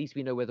because at least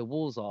we know where the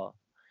walls are.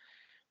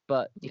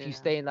 But if you yeah,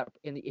 stay in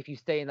if you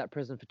stay in that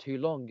prison for too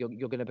long,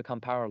 you're going to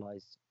become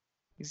paralyzed.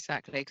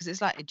 exactly. Because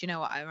it's like, do you know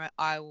what,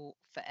 I will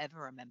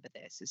forever remember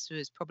this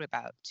was probably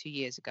about 2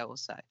 years ago or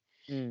so,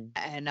 Mm,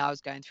 and I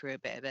was going through a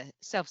bit of a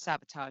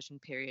self-sabotaging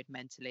period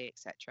mentally,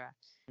 etc.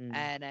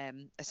 mm, And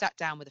I sat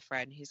down with a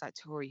friend. He's like,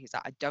 Tori, he's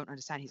like, I don't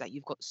understand. He's like,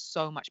 you've got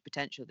so much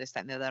potential, this,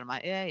 that, and the other. I'm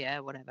like, yeah,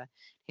 whatever.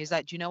 He's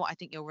like, do you know what I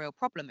think your real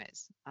problem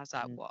is? I was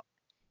like, mm. what?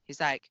 He's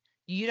like,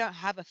 you don't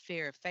have a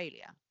fear of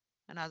failure.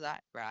 And I was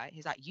like, right.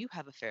 He's like, you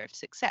have a fear of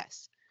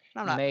success.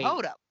 And I'm like, Mate,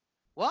 hold up,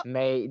 what?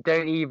 mate,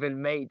 don't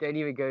even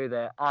go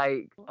there.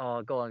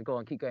 Oh, go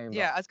on, keep going, but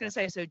Yeah, I was going to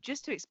say, so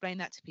just to explain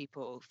that to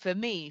people, for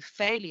me,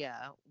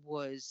 failure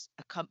was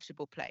a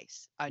comfortable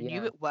place. I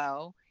knew yeah, it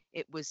well.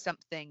 It was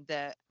something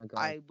that oh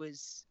God, I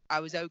was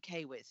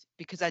okay with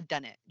because I'd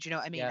done it. Do you know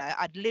what I mean? yeah,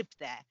 I'd lived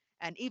there.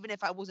 And even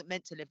if I wasn't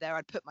meant to live there,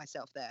 I'd put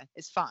myself there.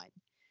 It's fine.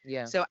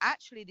 yeah. So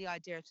actually the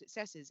idea of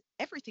success is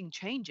everything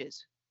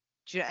changes.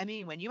 Do you know what I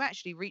mean? When you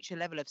actually reach a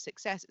level of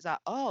success, it's like,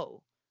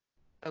 oh,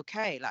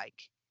 okay,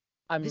 like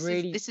I'm this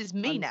is really, this is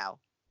me I'm now.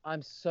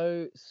 I'm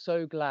so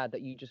glad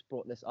that you just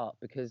brought this up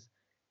because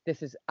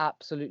this is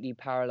absolutely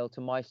parallel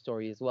to my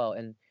story as well.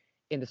 And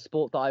in the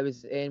sport that I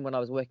was in when I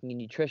was working in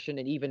nutrition,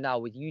 and even now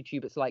with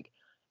YouTube, it's like,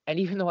 and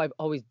even though I've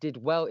always did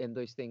well in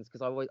those things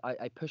because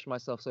I push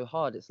myself so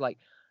hard, it's like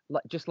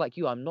just like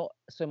you, I'm not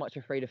so much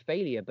afraid of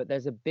failure, but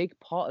there's a big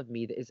part of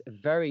me that is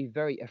very,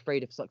 very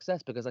afraid of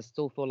success because I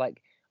still feel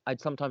like I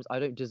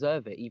don't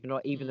deserve it, even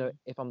though Mm.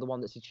 if I'm the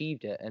one that's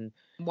achieved it. And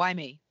Why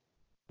me?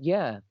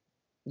 yeah,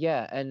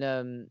 yeah,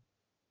 and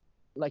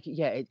like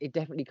yeah, it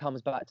definitely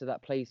comes back to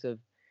that place of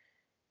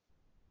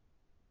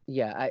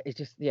yeah, it's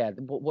just yeah,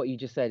 what you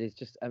just said is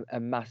just a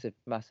massive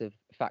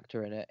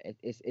factor in it.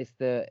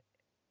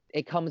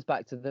 It comes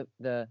back to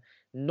the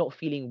not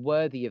feeling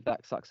worthy of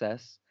that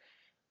success.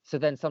 So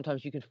then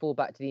sometimes you can fall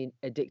back to the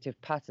addictive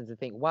patterns and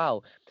think,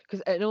 wow,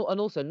 because and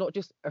also not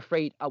just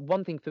afraid.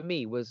 One thing for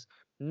me was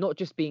not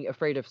just being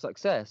afraid of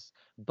success,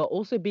 but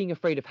also being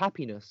afraid of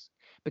happiness,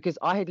 because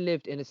I had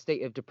lived in a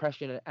state of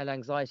depression and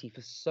anxiety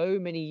for so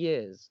many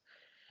years,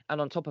 and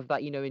on top of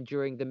that,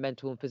 enduring the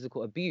mental and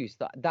physical abuse,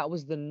 that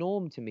was the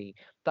norm to me.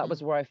 That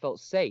was Mm. where I felt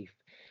safe.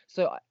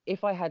 So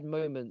if I had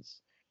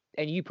moments,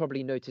 and you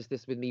probably noticed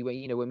this with me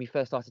when when we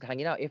first started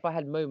hanging out, if I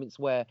had moments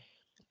where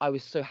I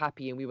was so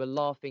happy and we were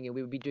laughing and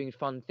we would be doing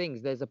fun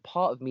things, there's a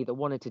part of me that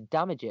wanted to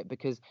damage it,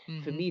 because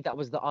for Mm-hmm. me that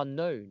was the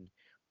unknown.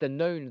 The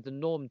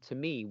norm to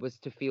me was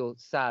to feel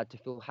sad, to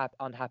feel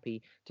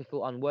unhappy, to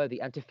feel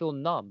unworthy, and to feel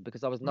numb,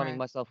 because I was numbing Right.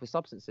 myself with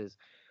substances.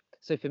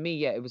 So for me,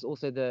 yeah, it was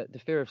also the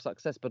fear of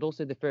success, but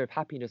also the fear of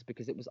happiness,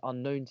 because it was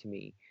unknown to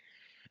me.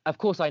 Of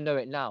course, I know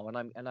it now,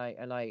 and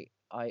I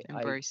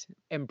Embrace it.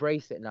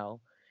 embrace it now.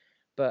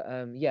 But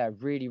yeah,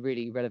 really,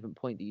 really relevant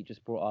point that you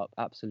just brought up.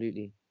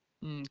 Absolutely.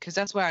 Because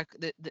that's where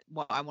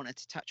what I wanted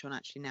to touch on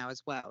actually now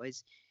as well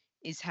is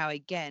how,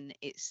 again,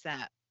 it's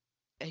that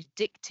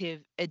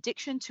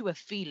addiction to a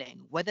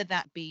feeling, whether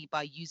that be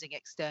by using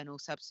external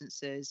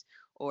substances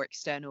or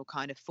external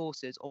kind of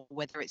forces, or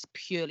whether it's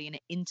purely an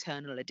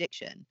internal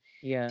addiction,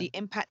 Yeah. the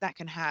impact that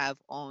can have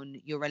on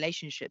your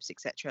relationships,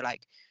 etc.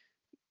 Like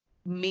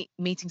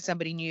meeting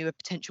somebody new, a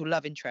potential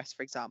love interest,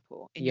 for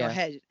example, in your Yeah.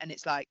 head, and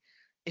it's like,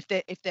 if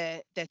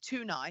they're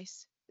too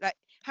nice, like,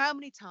 how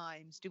many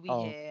times do we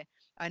Oh, hear,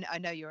 and I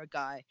know you're a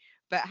guy,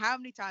 but how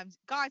many times,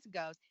 guys and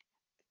girls,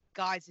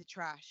 guys are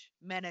trash,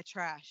 men are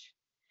trash,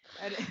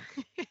 and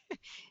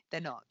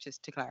they're not,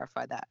 just to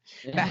clarify that.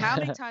 But how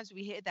many times do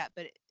we hear that?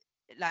 But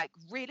like,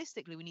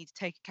 realistically, we need to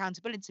take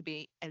accountability to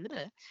be a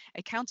little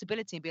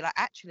accountability and be like,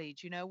 actually,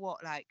 do you know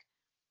what, like,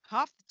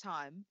 half the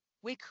time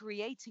we're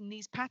creating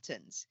these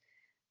patterns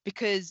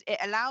because it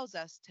allows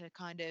us to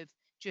kind of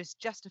just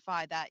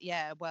justify that,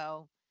 yeah,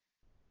 well,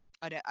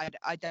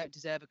 I don't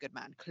deserve a good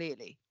man,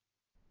 clearly.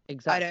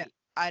 exactly.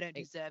 I don't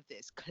Ex- deserve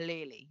this,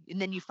 clearly.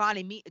 And then you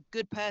finally meet a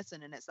good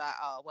person and it's like,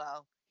 oh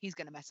well, he's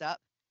gonna mess up,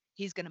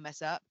 he's gonna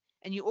mess up.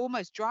 And you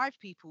almost drive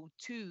people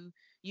to,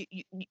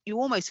 you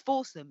almost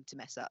force them to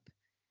mess up.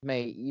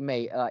 mate,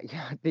 yeah,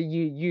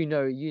 you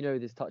know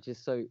this touches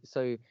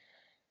so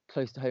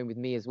close to home with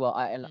me as well.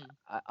 Mm.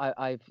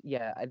 I've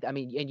yeah, I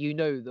mean, and you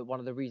know that one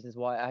of the reasons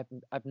why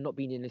I've not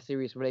been in a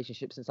serious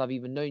relationship since I've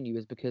even known you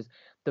is because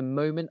the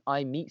moment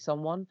I meet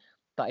someone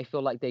that I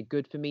feel like they're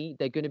good for me,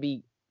 they're gonna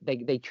be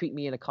they treat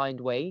me in a kind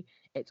way.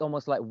 It's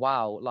almost like,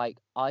 wow, like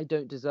I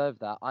don't deserve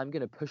that. I'm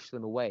gonna push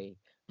them away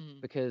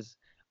Mm. because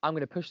I'm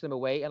gonna push them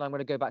away and I'm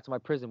gonna go back to my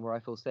prison where I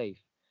feel safe.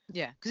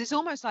 Yeah, because it's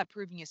almost like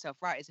proving yourself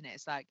right, isn't it?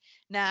 It's like,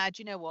 nah,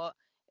 do you know what?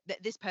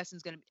 This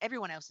person's gonna.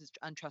 Everyone else is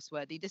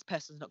untrustworthy. This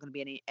person's not gonna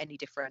be any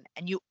different,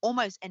 and you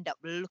almost end up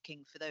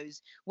looking for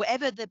those,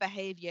 whatever the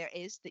behavior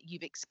is that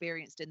you've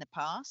experienced in the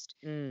past.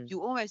 Mm,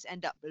 You almost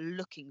end up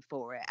looking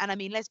for it. And I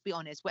mean, let's be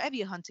honest. Whatever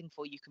you're hunting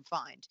for, you can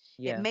find.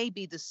 It yeah, may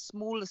be the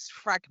smallest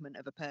fragment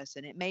of a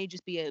person. It may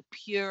just be a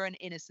pure and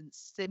innocent,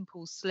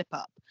 simple slip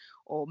up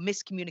or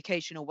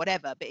miscommunication or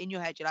whatever. But in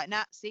your head, you're like,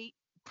 nah, see,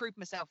 prove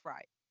myself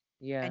right,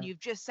 and yeah. you've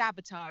just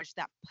sabotaged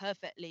that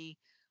perfectly,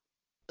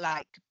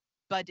 like,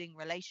 budding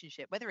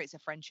relationship, whether it's a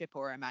friendship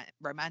or a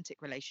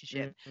romantic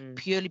relationship, Mm, mm.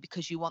 purely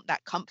because you want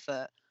that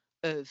comfort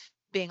of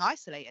being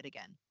isolated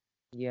again.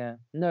 Yeah,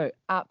 no,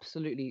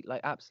 absolutely,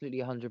 like absolutely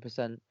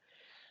 100%.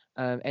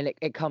 And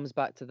it comes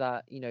back to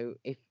that, you know,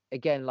 if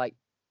again, like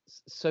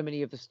so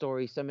many of the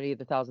stories, so many of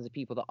the thousands of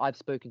people that I've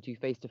spoken to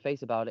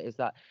face about it is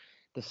that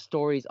the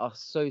stories are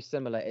so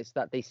similar. It's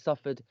that they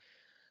suffered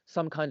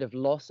some kind of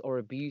loss or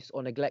abuse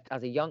or neglect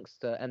as a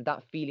youngster, and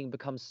that feeling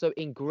becomes so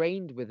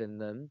ingrained within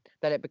them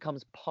that it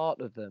becomes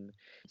part of them.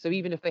 So Mm.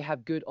 even if they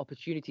have good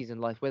opportunities in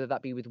life, whether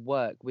that be with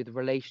work, with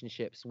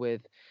relationships,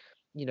 with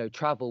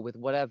travel, with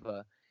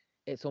whatever,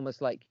 it's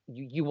almost like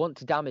you want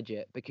to damage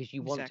it because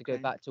you want to go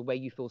Exactly. back to where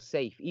you feel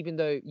safe, even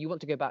though you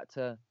want to go back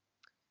to,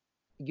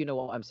 you know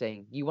what I'm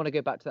saying, you want to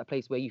go back to that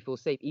place where you feel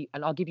safe.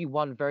 And I'll give you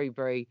one very,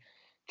 very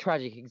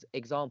tragic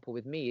example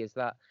with me is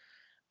that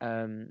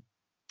um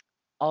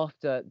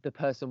after the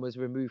person was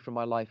removed from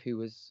my life who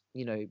was,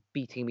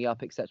 beating me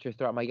up, etc.,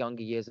 throughout my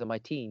younger years and my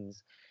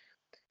teens,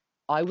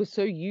 I was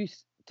so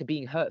used to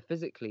being hurt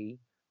physically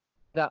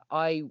that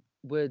I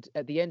would,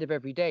 at the end of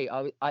every day,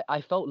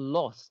 I felt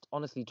lost.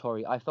 Honestly,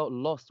 Tori, I felt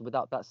lost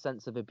without that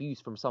sense of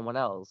abuse from someone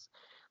else.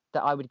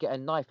 That I would get a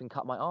knife and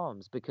cut my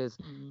arms because,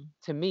 Mm.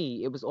 to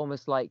me, it was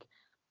almost like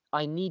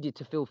I needed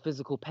to feel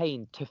physical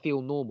pain to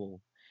feel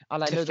normal.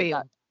 And I To know that,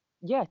 feel.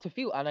 yeah, to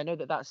feel, and I know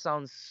that that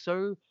sounds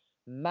so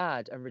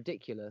mad and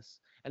ridiculous.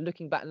 And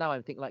looking back now,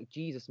 I'm thinking like,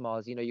 Jesus,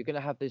 Mars, you're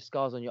gonna have those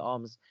scars on your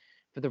arms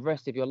for the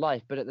rest of your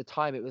life. But at the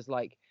time, it was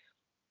like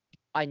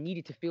I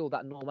needed to feel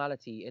that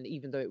normality, and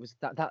even though it was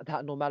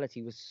that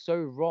normality was so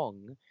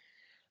wrong,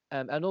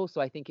 and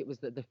also I think it was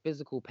that the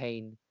physical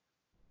pain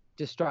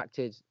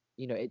distracted,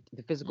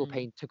 the physical Mm.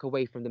 pain took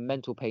away from the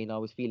mental pain I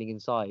was feeling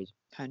inside.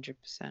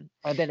 100%.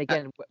 And then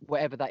again,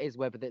 whatever that is,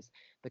 whether that's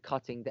the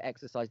cutting, the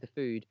exercise, the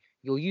food,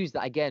 you'll use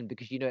that again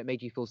because it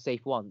made you feel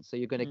safe once. So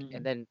you're gonna,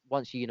 and Mm. then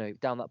once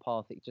down that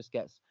path, it just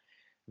gets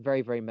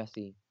very, very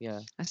messy.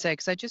 Yeah. I say,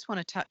 because I just want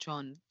to touch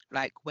on,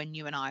 like, when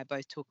you and I are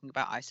both talking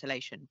about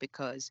isolation,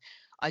 because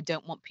I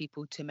don't want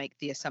people to make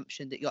the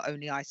assumption that you're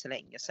only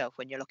isolating yourself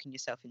when you're locking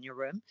yourself in your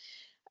room.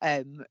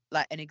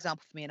 Like, an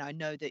example for me, and I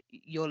know that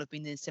you'll have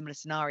been in similar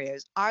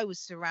scenarios, I was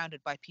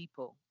surrounded by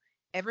people.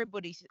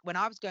 Everybody, when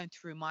I was going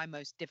through my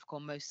most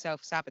difficult, most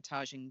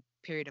self-sabotaging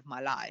period of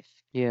my life,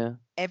 Yeah.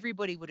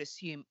 everybody would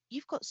assume,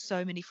 you've got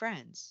so many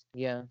friends.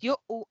 Yeah. You're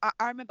all,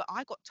 I remember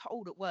I got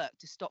told at work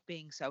to stop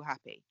being so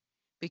happy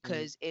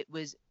Mm, because it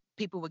was,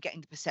 people were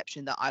getting the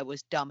perception that I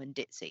was dumb and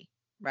ditzy,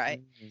 right?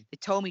 mm, They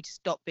told me to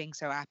stop being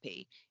so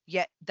happy.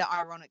 Yet the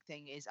ironic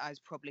thing is I was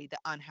probably the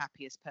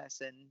unhappiest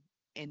person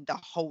in the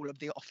whole of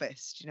the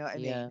office. Do you know what I yeah.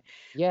 mean?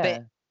 But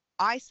Yeah.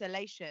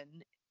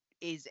 isolation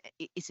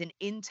it's an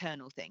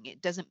internal thing.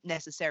 It doesn't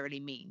necessarily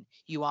mean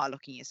you are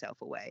locking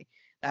yourself away.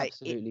 Like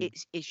Absolutely.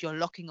 it's you're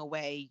locking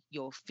away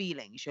your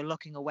feelings, you're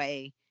locking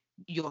away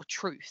your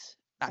truth.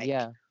 Like,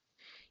 Yeah.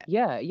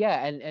 Yeah.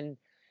 Yeah. And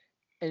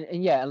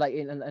yeah, like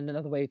and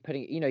another way of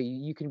putting it,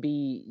 you can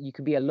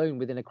be alone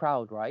within a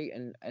crowd, right?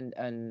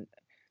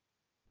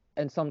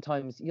 And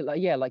sometimes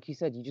like, yeah, like you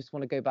said, you just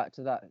want to go back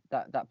to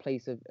that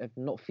place of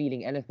not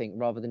feeling anything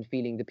rather than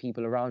feeling the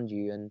people around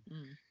you. And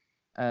mm,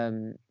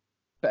 um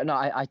but no,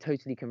 I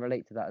totally can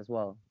relate to that as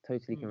well.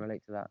 Totally can mm.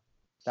 relate to that.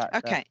 That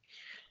Okay.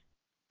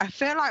 I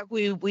feel like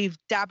we've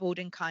dabbled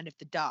in kind of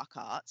the dark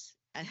arts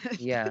and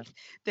yeah.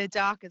 the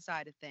darker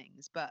side of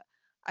things, but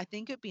I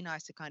think it'd be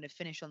nice to kind of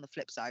finish on the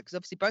flip side, because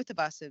obviously both of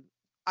us have.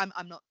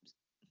 I'm not.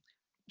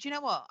 Do you know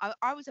what?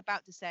 I was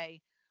about to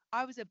say.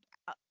 I was a.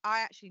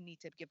 I actually need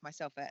to give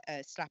myself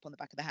a slap on the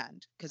back of the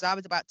hand, because I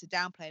was about to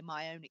downplay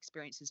my own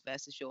experiences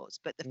versus yours.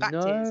 But the fact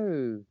is,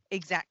 No.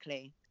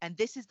 exactly, and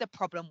this is the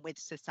problem with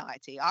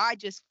society. I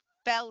just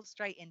fell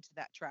straight into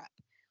that trap.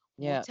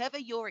 Yeah. Whatever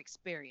your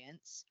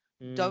experience,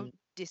 Mm, don't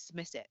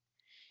dismiss it.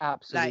 Like,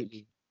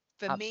 absolutely.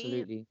 for me,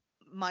 Absolutely.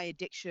 my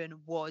addiction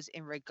was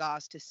in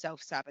regards to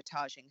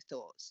self-sabotaging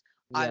thoughts.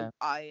 Yeah.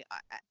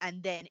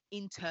 And then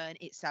in turn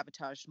it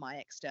sabotaged my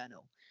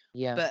external.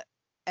 Yeah. But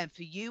and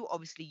for you,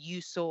 obviously,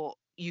 you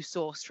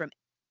source from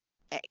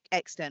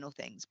external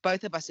things.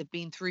 Both of us have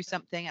been through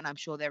something, and I'm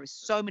sure there is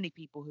so many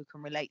people who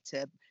can relate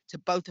to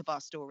both of our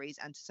stories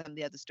and to some of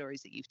the other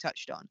stories that you've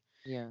touched on.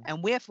 Yeah.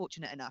 And we're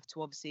fortunate enough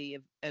to obviously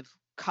have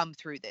come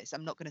through this.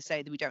 I'm not going to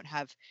say that we don't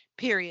have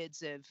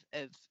periods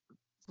of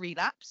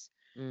relapse,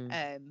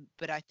 Mm,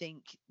 but I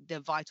think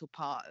the vital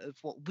part of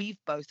what we've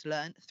both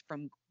learned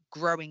from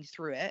growing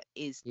through it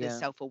is the yeah.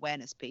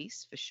 self-awareness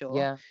piece, for sure,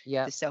 Yeah.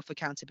 Yeah. the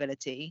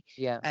self-accountability,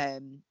 Yeah.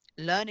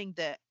 learning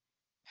that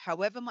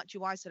however much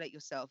you isolate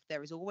yourself,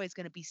 there is always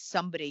going to be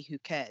somebody who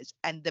cares.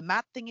 And the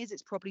mad thing is,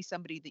 it's probably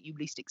somebody that you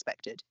least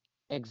expected.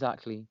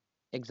 Exactly.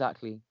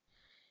 Exactly.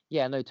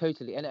 Yeah, no,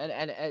 totally. And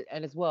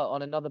as well,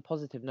 on another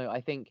positive note,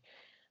 I think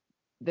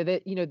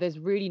that there's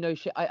really no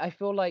shit. I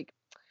feel like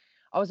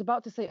I was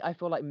about to say I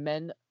feel like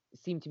men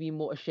seem to be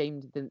more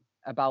ashamed than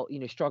about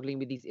struggling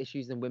with these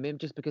issues than women,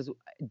 just because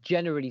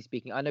generally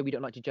speaking, I know we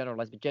don't like to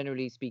generalize, but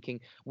generally speaking,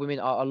 women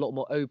are a lot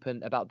more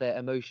open about their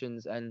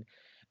emotions and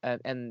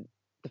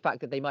the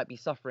fact that they might be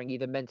suffering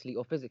either mentally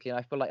or physically. And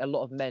I feel like a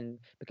lot of men,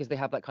 because they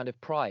have that kind of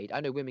pride,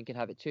 I know women can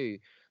have it too,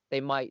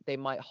 they might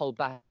hold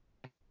back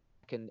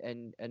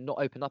and not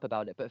open up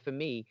about it. But for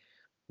me,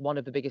 one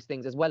of the biggest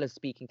things, as well as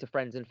speaking to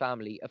friends and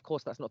family, of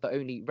course that's not the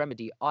only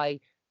remedy. I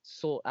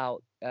sought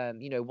out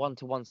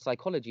one-to-one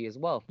psychology as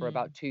well for Mm,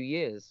 about 2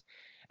 years.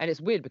 And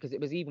it's weird because it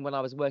was even when I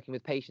was working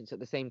with patients at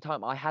the same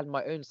time, I had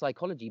my own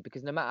psychology,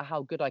 because no matter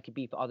how good I could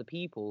be for other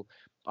people,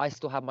 I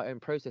still have my own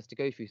process to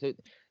go through. So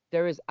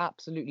there is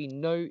absolutely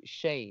no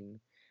shame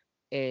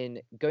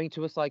in going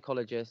to a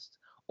psychologist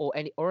or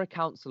a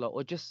counselor,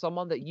 or just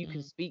someone that you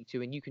can mm, speak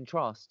to and you can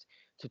trust,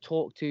 to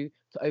talk to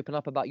open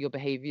up about your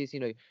behaviors.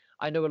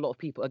 I know a lot of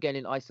people, again,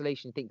 in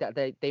isolation, think that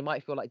they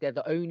might feel like they're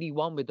the only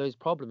one with those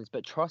problems,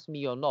 but trust me,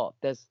 you're not.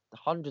 There's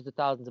hundreds of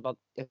thousands of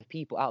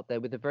people out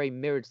there with a very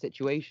mirrored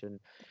situation.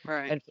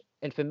 right.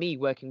 And for me,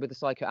 working with a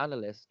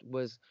psychoanalyst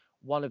was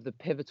one of the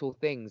pivotal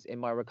things in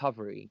my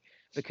recovery,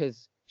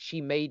 because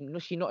she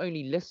not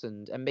only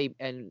listened and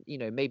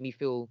made me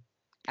feel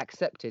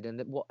accepted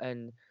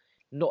and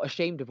not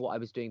ashamed of what I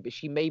was doing, but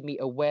she made me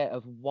aware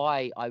of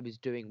why I was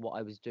doing what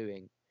I was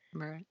doing.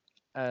 Right.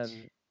 Um,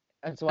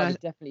 and so I Uh, would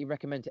definitely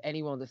recommend to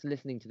anyone that's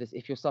listening to this,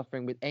 if you're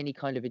suffering with any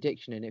kind of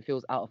addiction and it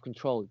feels out of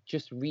control,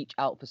 just reach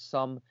out for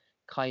some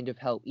kind of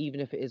help, even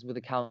if it is with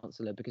a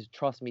counselor, because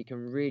trust me, it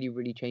can really,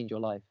 really change your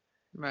life.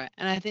 right.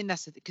 And I think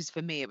that's because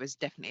for me, it was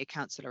definitely a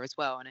counselor as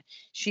well. And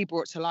she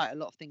brought to light a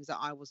lot of things that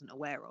I wasn't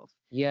aware of.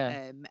 Yeah,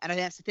 And I think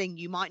that's the thing.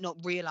 You might not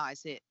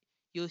realize it.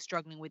 You're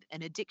struggling with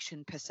an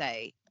addiction per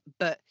se.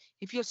 But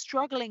if you're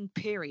struggling,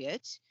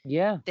 period,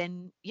 yeah,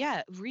 then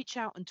yeah, reach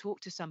out and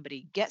talk to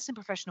somebody, get some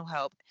professional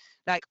help.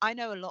 Like, I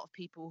know a lot of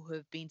people who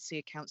have been to see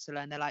a counselor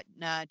and they're like,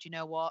 nah, do you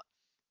know what?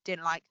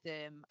 Didn't like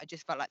them. I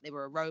just felt like they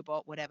were a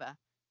robot, whatever.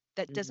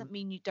 That hmm, doesn't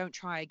mean you don't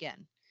try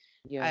again.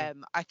 yeah,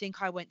 I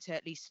think I went to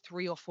at least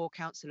 3 or 4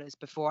 counselors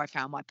before I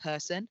found my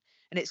person.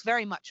 And it's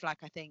very much like,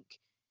 I think,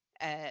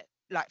 uh,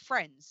 like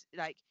friends.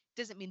 Like,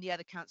 doesn't mean the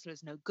other counselor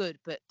is no good,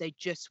 but they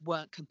just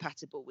weren't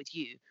compatible with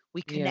you.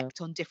 We yeah, connect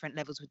on different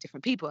levels with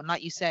different people. And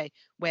like you say,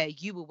 where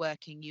you were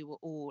working, you were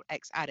all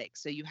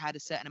ex-addicts, so you had a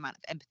certain amount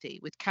of empathy.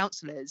 With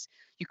counselors,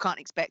 you can't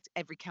expect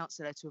every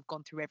counselor to have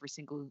gone through every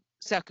single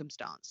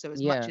circumstance. So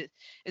yeah,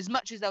 as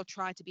much as they'll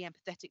try to be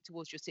empathetic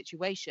towards your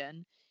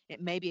situation,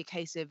 it may be a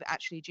case of,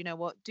 actually, do you know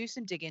what? Do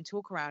some digging,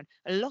 talk around.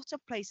 A lot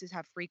of places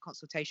have free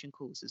consultation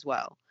calls as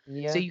well. So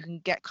yeah, you can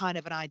get kind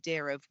of an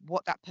idea of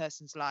what that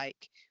person's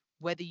like,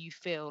 whether you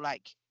feel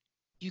like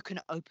you can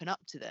open up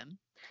to them.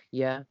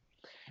 yeah.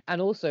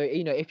 And also,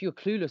 if you're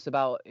clueless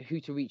about who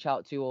to reach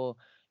out to or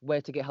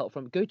where to get help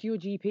from, go to your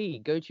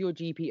GP. Go to your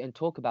GP and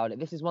talk about it.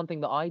 This is one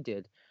thing that I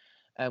did,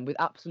 with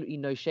absolutely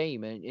no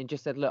shame, and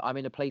just said, look, I'm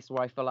in a place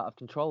where I feel out of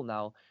control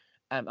now,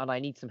 and I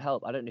need some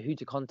help. I don't know who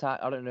to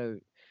contact. I don't know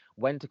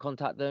when to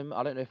contact them.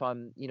 I don't know if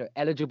I'm,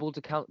 eligible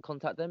to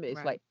contact them. It's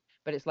Right. like,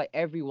 but it's like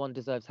everyone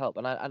deserves help.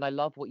 And I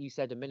love what you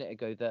said a minute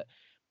ago, that,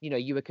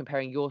 you were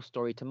comparing your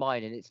story to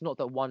mine, and it's not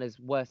that one is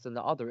worse than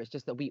the other. It's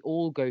just that we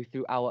all go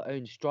through our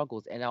own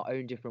struggles in our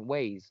own different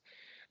ways.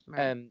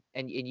 Right.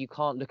 And you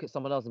can't look at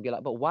someone else and be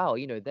like, but wow,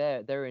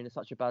 they're in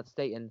such a bad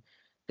state and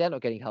they're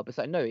not getting help. It's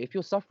like, no, if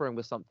you're suffering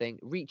with something,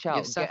 reach You're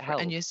out, get suffering, and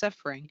help. you're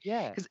suffering.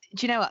 Yeah, Because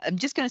do you know what? I'm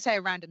just going to say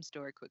a random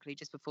story quickly,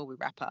 just before we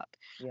wrap up.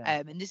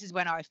 yeah, And this is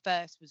when I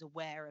first was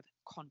aware of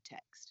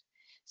context.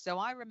 So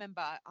I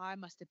remember I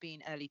must have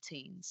been early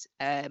teens.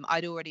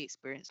 I'd already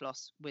experienced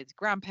loss with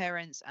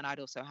grandparents, and I'd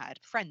also had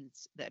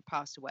friends that had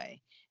passed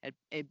away.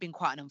 It'd been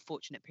quite an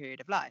unfortunate period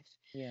of life.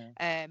 yeah.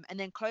 And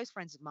then close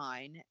friends of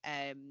mine,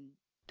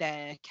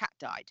 their cat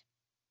died,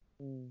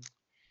 Mm,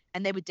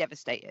 and they were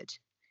devastated.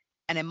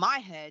 And in my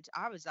head,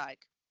 I was like,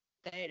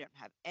 they don't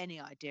have any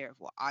idea of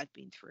what I've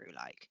been through.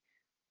 Like,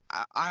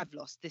 I've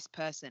lost this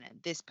person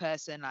and this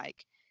person.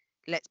 Like,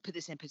 let's put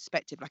this in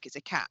perspective. Like, it's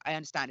a cat. I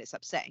understand it's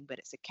upsetting, but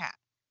it's a cat.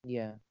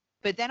 yeah,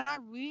 But then I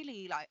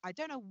really, like, I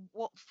don't know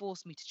what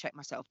forced me to check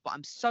myself, but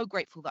I'm so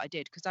grateful that I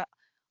did, because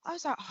I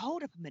was like,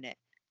 hold up a minute.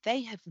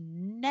 They have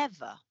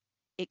never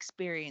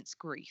experienced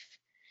grief.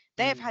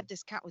 They have mm, had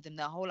this cat with them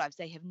their whole lives.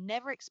 They have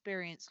never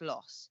experienced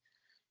loss.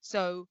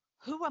 So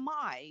who am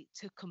I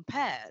to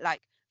compare?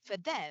 Like, for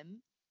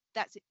them,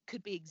 it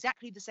could be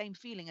exactly the same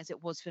feeling as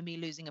it was for me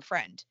losing a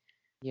friend.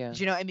 yeah, Do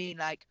you know what I mean?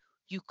 Like,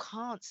 you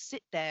can't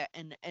sit there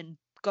and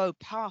go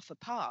par for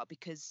par,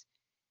 because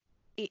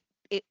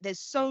there's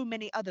so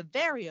many other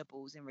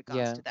variables in regards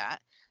yeah, to that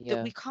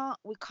yeah. we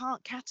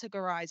can't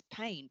categorize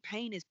pain.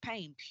 Pain is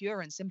pain, pure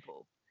and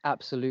simple.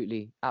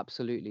 Absolutely,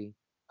 absolutely,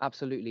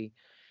 absolutely.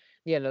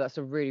 Yeah, no, that's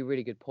a really,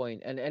 really good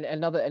point. And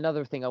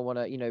another thing I want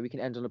to, we can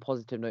end on a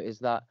positive note, is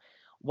that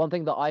one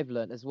thing that I've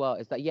learned as well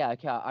is that, yeah,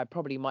 okay, I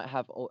probably might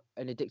have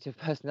an addictive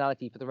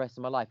personality for the rest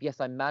of my life. Yes,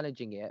 I'm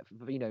managing it,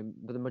 for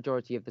the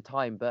majority of the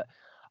time, but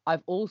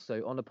I've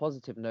also, on a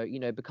positive note,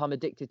 become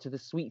addicted to the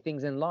sweet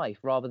things in life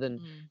rather than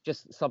Mm.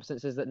 just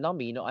substances that numb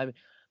me.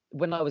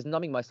 When I was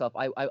numbing myself,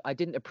 I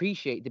didn't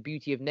appreciate the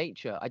beauty of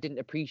nature. I didn't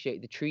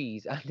appreciate the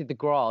trees and the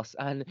grass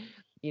and,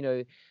 you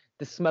know,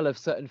 the smell of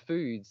certain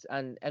foods,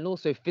 and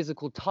also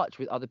physical touch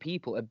with other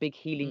people. A big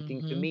healing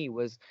thing for Mm-hmm. me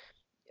was,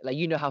 like,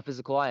 how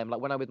physical I am.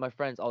 Like, when I'm with my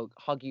friends, I'll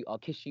hug you, I'll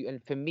kiss you,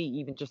 and for me,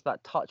 even just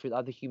that touch with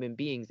other human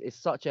beings is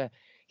such a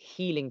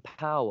healing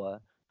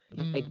power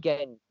that, Mm.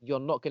 again, you're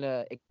not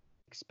gonna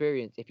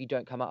experience if you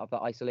don't come out of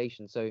that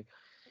isolation. So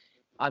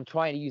I'm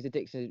trying to use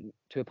addiction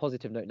to a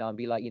positive note now and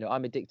be like,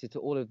 I'm addicted to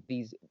all of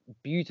these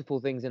beautiful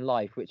things in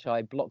life which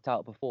I blocked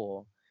out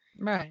before.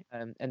 Right.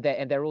 And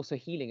they're also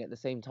healing at the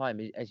same time,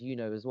 as you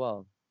know as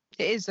well.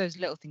 It is those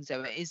little things,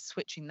 though. It is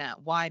switching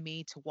that why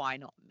me to why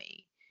not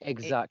me.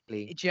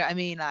 Exactly. Do you know what I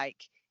mean? Like,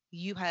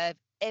 you have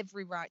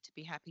every right to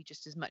be happy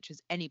just as much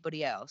as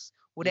anybody else.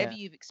 Whatever Yeah.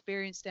 you've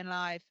experienced in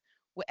life,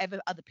 whatever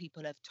other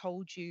people have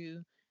told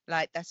you,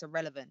 like, that's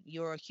irrelevant.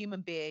 You're a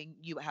human being.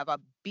 You have a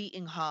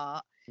beating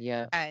heart,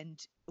 Yeah.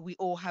 and we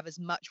all have as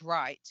much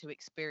right to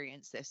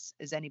experience this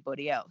as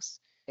anybody else,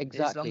 as long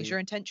as Exactly. your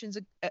intentions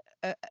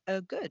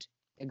are good.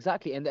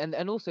 Exactly.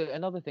 And also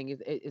another thing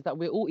is that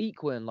we're all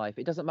equal in life.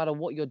 It doesn't matter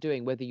what you're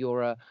doing, whether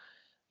you're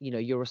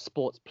a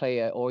sports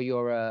player, or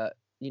you're a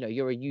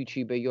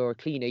YouTuber, you're a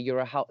cleaner, you're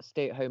a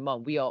stay-at-home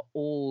mum. We are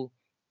all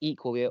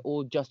equal. We are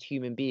all just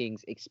human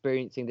beings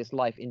experiencing this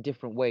life in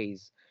different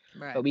ways.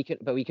 Right.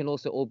 But we can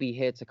also all be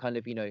here to kind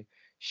of,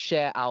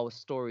 share our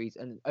stories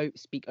and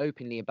speak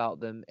openly about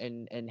them,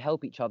 and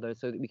help each other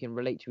so that we can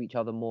relate to each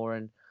other more,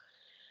 and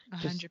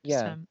just,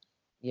 yeah, 100%.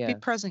 Be yeah.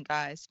 present,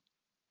 guys.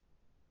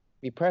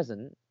 Be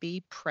present.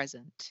 Be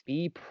present.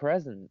 Be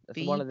present.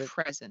 That's one Be of the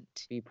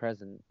present, be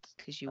present.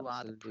 because you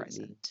are the Absolutely.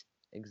 present.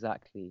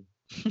 Exactly.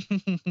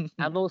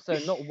 And also,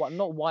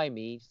 not why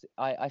me.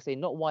 I say,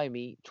 not why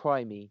me,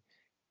 try me,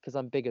 because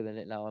I'm bigger than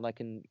it now and I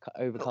can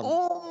overcome.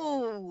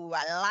 Oh,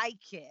 I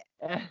like it.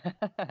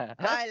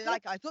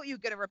 I thought you were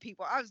going to repeat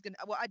what I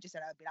just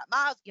said. I'd be like,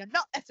 Miles, you're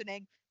not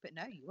listening. But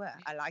no, you were.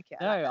 I like it.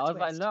 I No, like that I was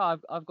like, twist. no,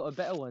 I've got a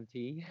better one,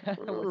 T. Watch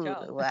Ooh,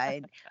 out.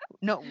 why,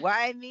 not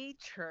why me,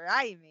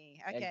 try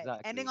me. Okay,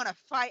 ending Exactly. on a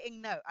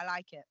fighting note. I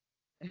like it.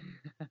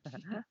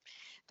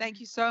 Thank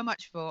you so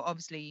much for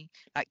obviously,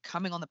 like,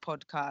 coming on the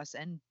podcast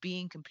and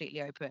being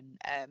completely open.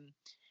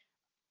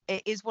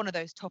 It is one of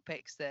those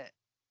topics that,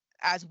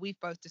 as we've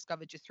both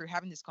discovered just through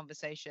having this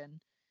conversation,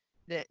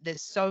 that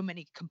there's so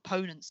many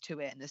components to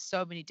it, and there's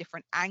so many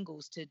different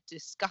angles to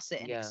discuss it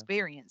and Yeah,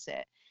 experience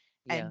it.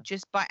 yeah. And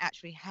just by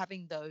actually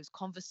having those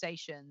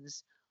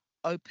conversations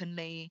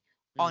openly,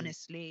 Mm.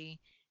 honestly,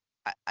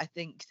 I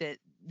think that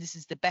this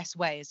is the best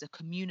way as a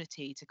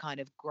community to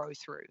kind of grow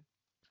through.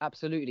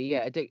 Absolutely,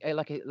 yeah.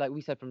 Like we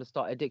said from the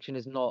start, addiction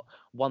is not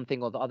one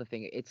thing or the other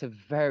thing. It's a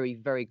very,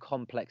 very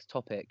complex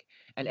topic,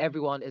 and Mm.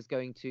 everyone is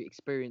going to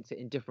experience it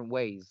in different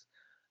ways.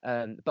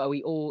 But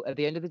we all, at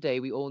the end of the day,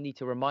 we all need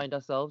to remind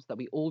ourselves that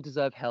we all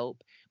deserve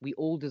help. We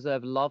all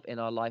deserve love in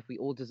our life. We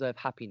all deserve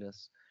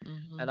happiness,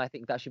 Hmm. and I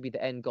think that should be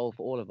the end goal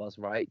for all of us,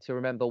 right? To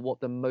remember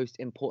what the most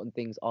important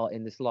things are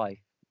in this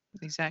life.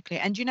 Exactly.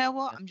 And you know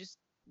what? Yeah. I'm just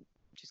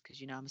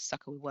because I'm a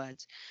sucker with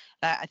words.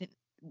 I think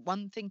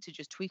one thing to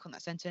just tweak on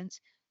that sentence,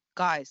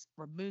 guys,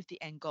 remove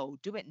the end goal.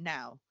 Do it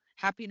now.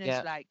 Happiness,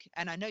 Yeah, like,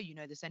 and I know you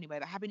know this anyway,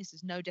 but happiness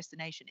is no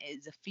destination. It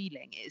is a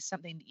feeling. It is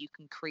something that you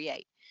can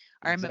create.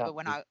 I remember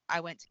when exactly. I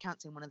went to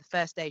counseling, one of the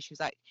first days, she was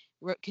like,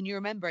 Can you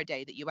remember a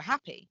day that you were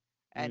happy?"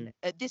 And Mm,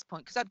 at this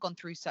point, because I'd gone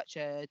through such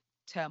a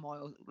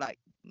turmoil, like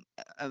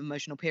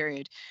emotional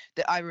period,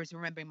 that I was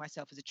remembering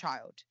myself as a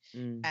child.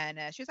 mm.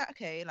 And she was like,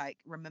 "Okay, like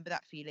remember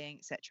that feeling,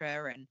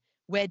 etc. And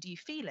where do you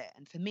feel it?"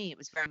 And for me, it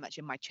was very much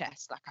in my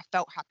chest. Like I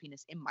felt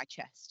happiness in my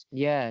chest.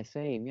 Yeah,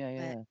 same. Yeah,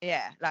 yeah, yeah.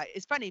 Yeah, like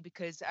it's funny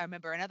because I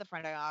remember another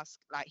friend I asked,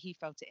 like he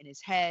felt it in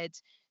his head.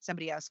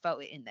 Somebody else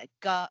felt it in their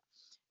gut.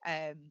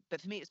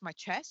 But for me, it was my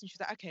chest. And she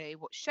was like, "Okay,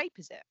 what shape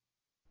is it?"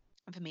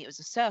 And for me, it was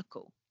a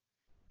circle.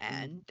 Mm,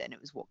 And then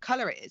it was what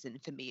color it is.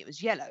 And for me, it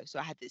was yellow. So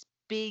I had this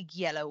big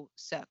yellow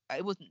circle.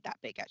 It wasn't that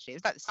big actually. It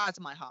was like the size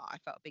of my heart. I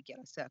felt a big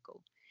yellow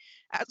circle.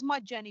 As my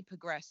journey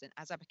progressed and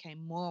as I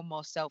became more and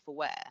more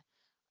self-aware,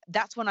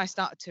 that's when I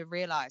started to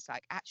realize,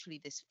 like, actually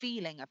this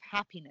feeling of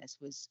happiness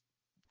was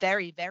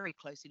very, very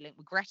closely linked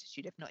with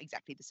gratitude, if not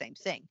exactly the same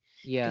thing.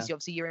 yeah, Because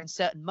obviously you're in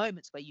certain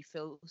moments where you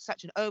feel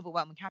such an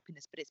overwhelming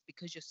happiness, but it's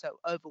because you're so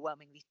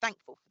overwhelmingly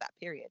thankful for that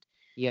period.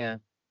 yeah,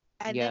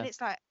 And then yeah, it's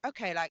like,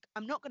 okay, like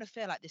I'm not going to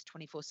feel like this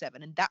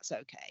 24/7, and that's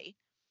okay.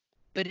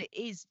 But it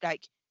is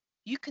like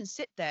you can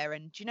sit there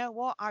and, do you know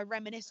what? I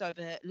reminisce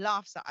over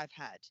laughs that I've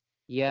had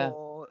yeah,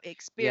 or yeah,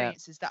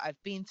 experiences that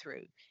I've been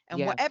through. And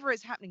yeah. whatever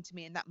is happening to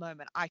me in that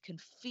moment, I can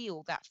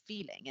feel that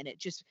feeling and it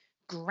just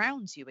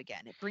grounds you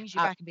again. It brings you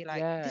back and be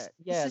like, Yeah, this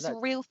yeah. is a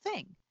real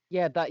thing.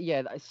 That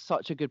is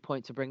such a good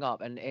point to bring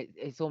up, and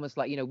it's almost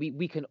like,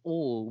 we can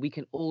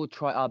all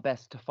try our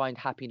best to find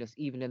happiness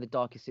even in the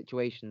darkest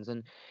situations,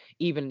 and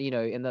even,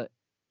 in the,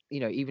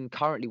 even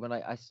currently when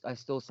I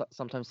still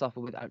sometimes suffer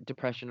with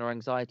depression or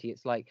anxiety.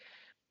 It's like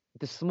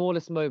the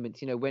smallest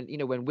moments,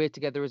 when we're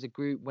together as a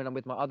group, when I'm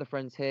with my other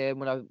friends here,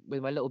 when I'm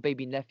with my little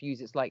baby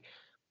nephews. It's like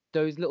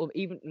those little,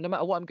 even no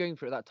matter what I'm going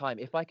through at that time,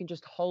 if I can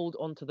just hold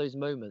on to those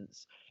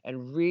moments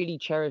and really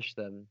cherish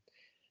them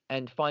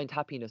and find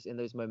happiness in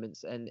those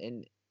moments, and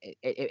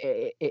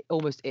it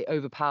almost, it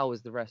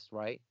overpowers the rest,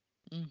 right?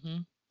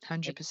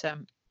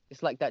 100%.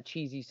 It's like that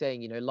cheesy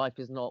saying, life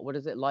is not, what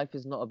is it? Life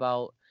is not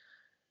about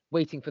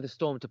waiting for the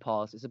storm to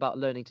pass. It's about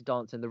learning to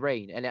dance in the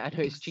rain. And I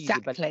know it's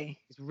cheesy, but Exactly.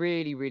 it's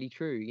really, really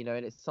true,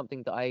 and it's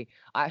something that I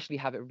actually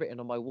have it written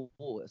on my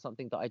wall. It's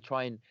something that I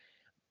try and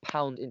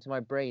pound into my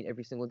brain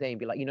every single day and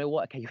be like, you know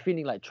what? Okay, you're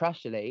feeling like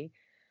trash today,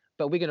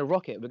 but we're gonna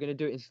rock it. We're gonna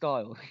do it in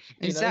style,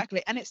 you know?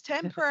 Exactly. And it's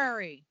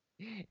temporary.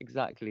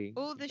 Exactly,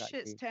 All the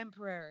shit's exactly.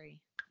 temporary.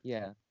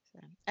 Yeah.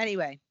 So,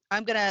 anyway,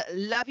 I'm going to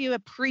love you,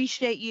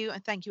 appreciate you,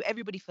 and thank you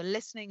everybody for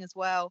listening as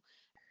well.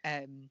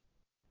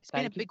 It's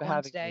been a Thank you big for one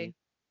having today. me.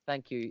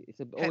 Thank you. It's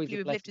always Hopefully, a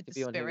we've blessing lifted to the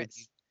be on here with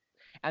you. spirits.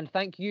 And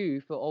thank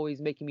you for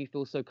always making me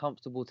feel so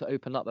comfortable to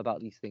open up about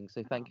these things.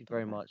 So Oh, thank you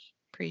very brother. much.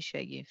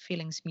 Appreciate you.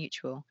 Feelings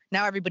mutual.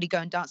 Now, everybody go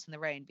and dance in the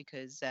rain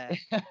because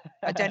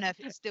I don't know if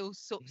it's still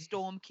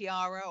Storm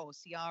Kiara or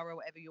Ciara,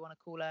 whatever you want to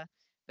call her.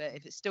 But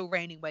if it's still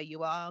raining where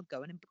you are,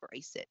 go and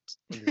embrace it.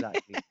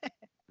 Exactly.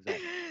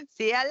 Exactly.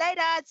 See ya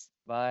later.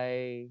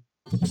 Bye.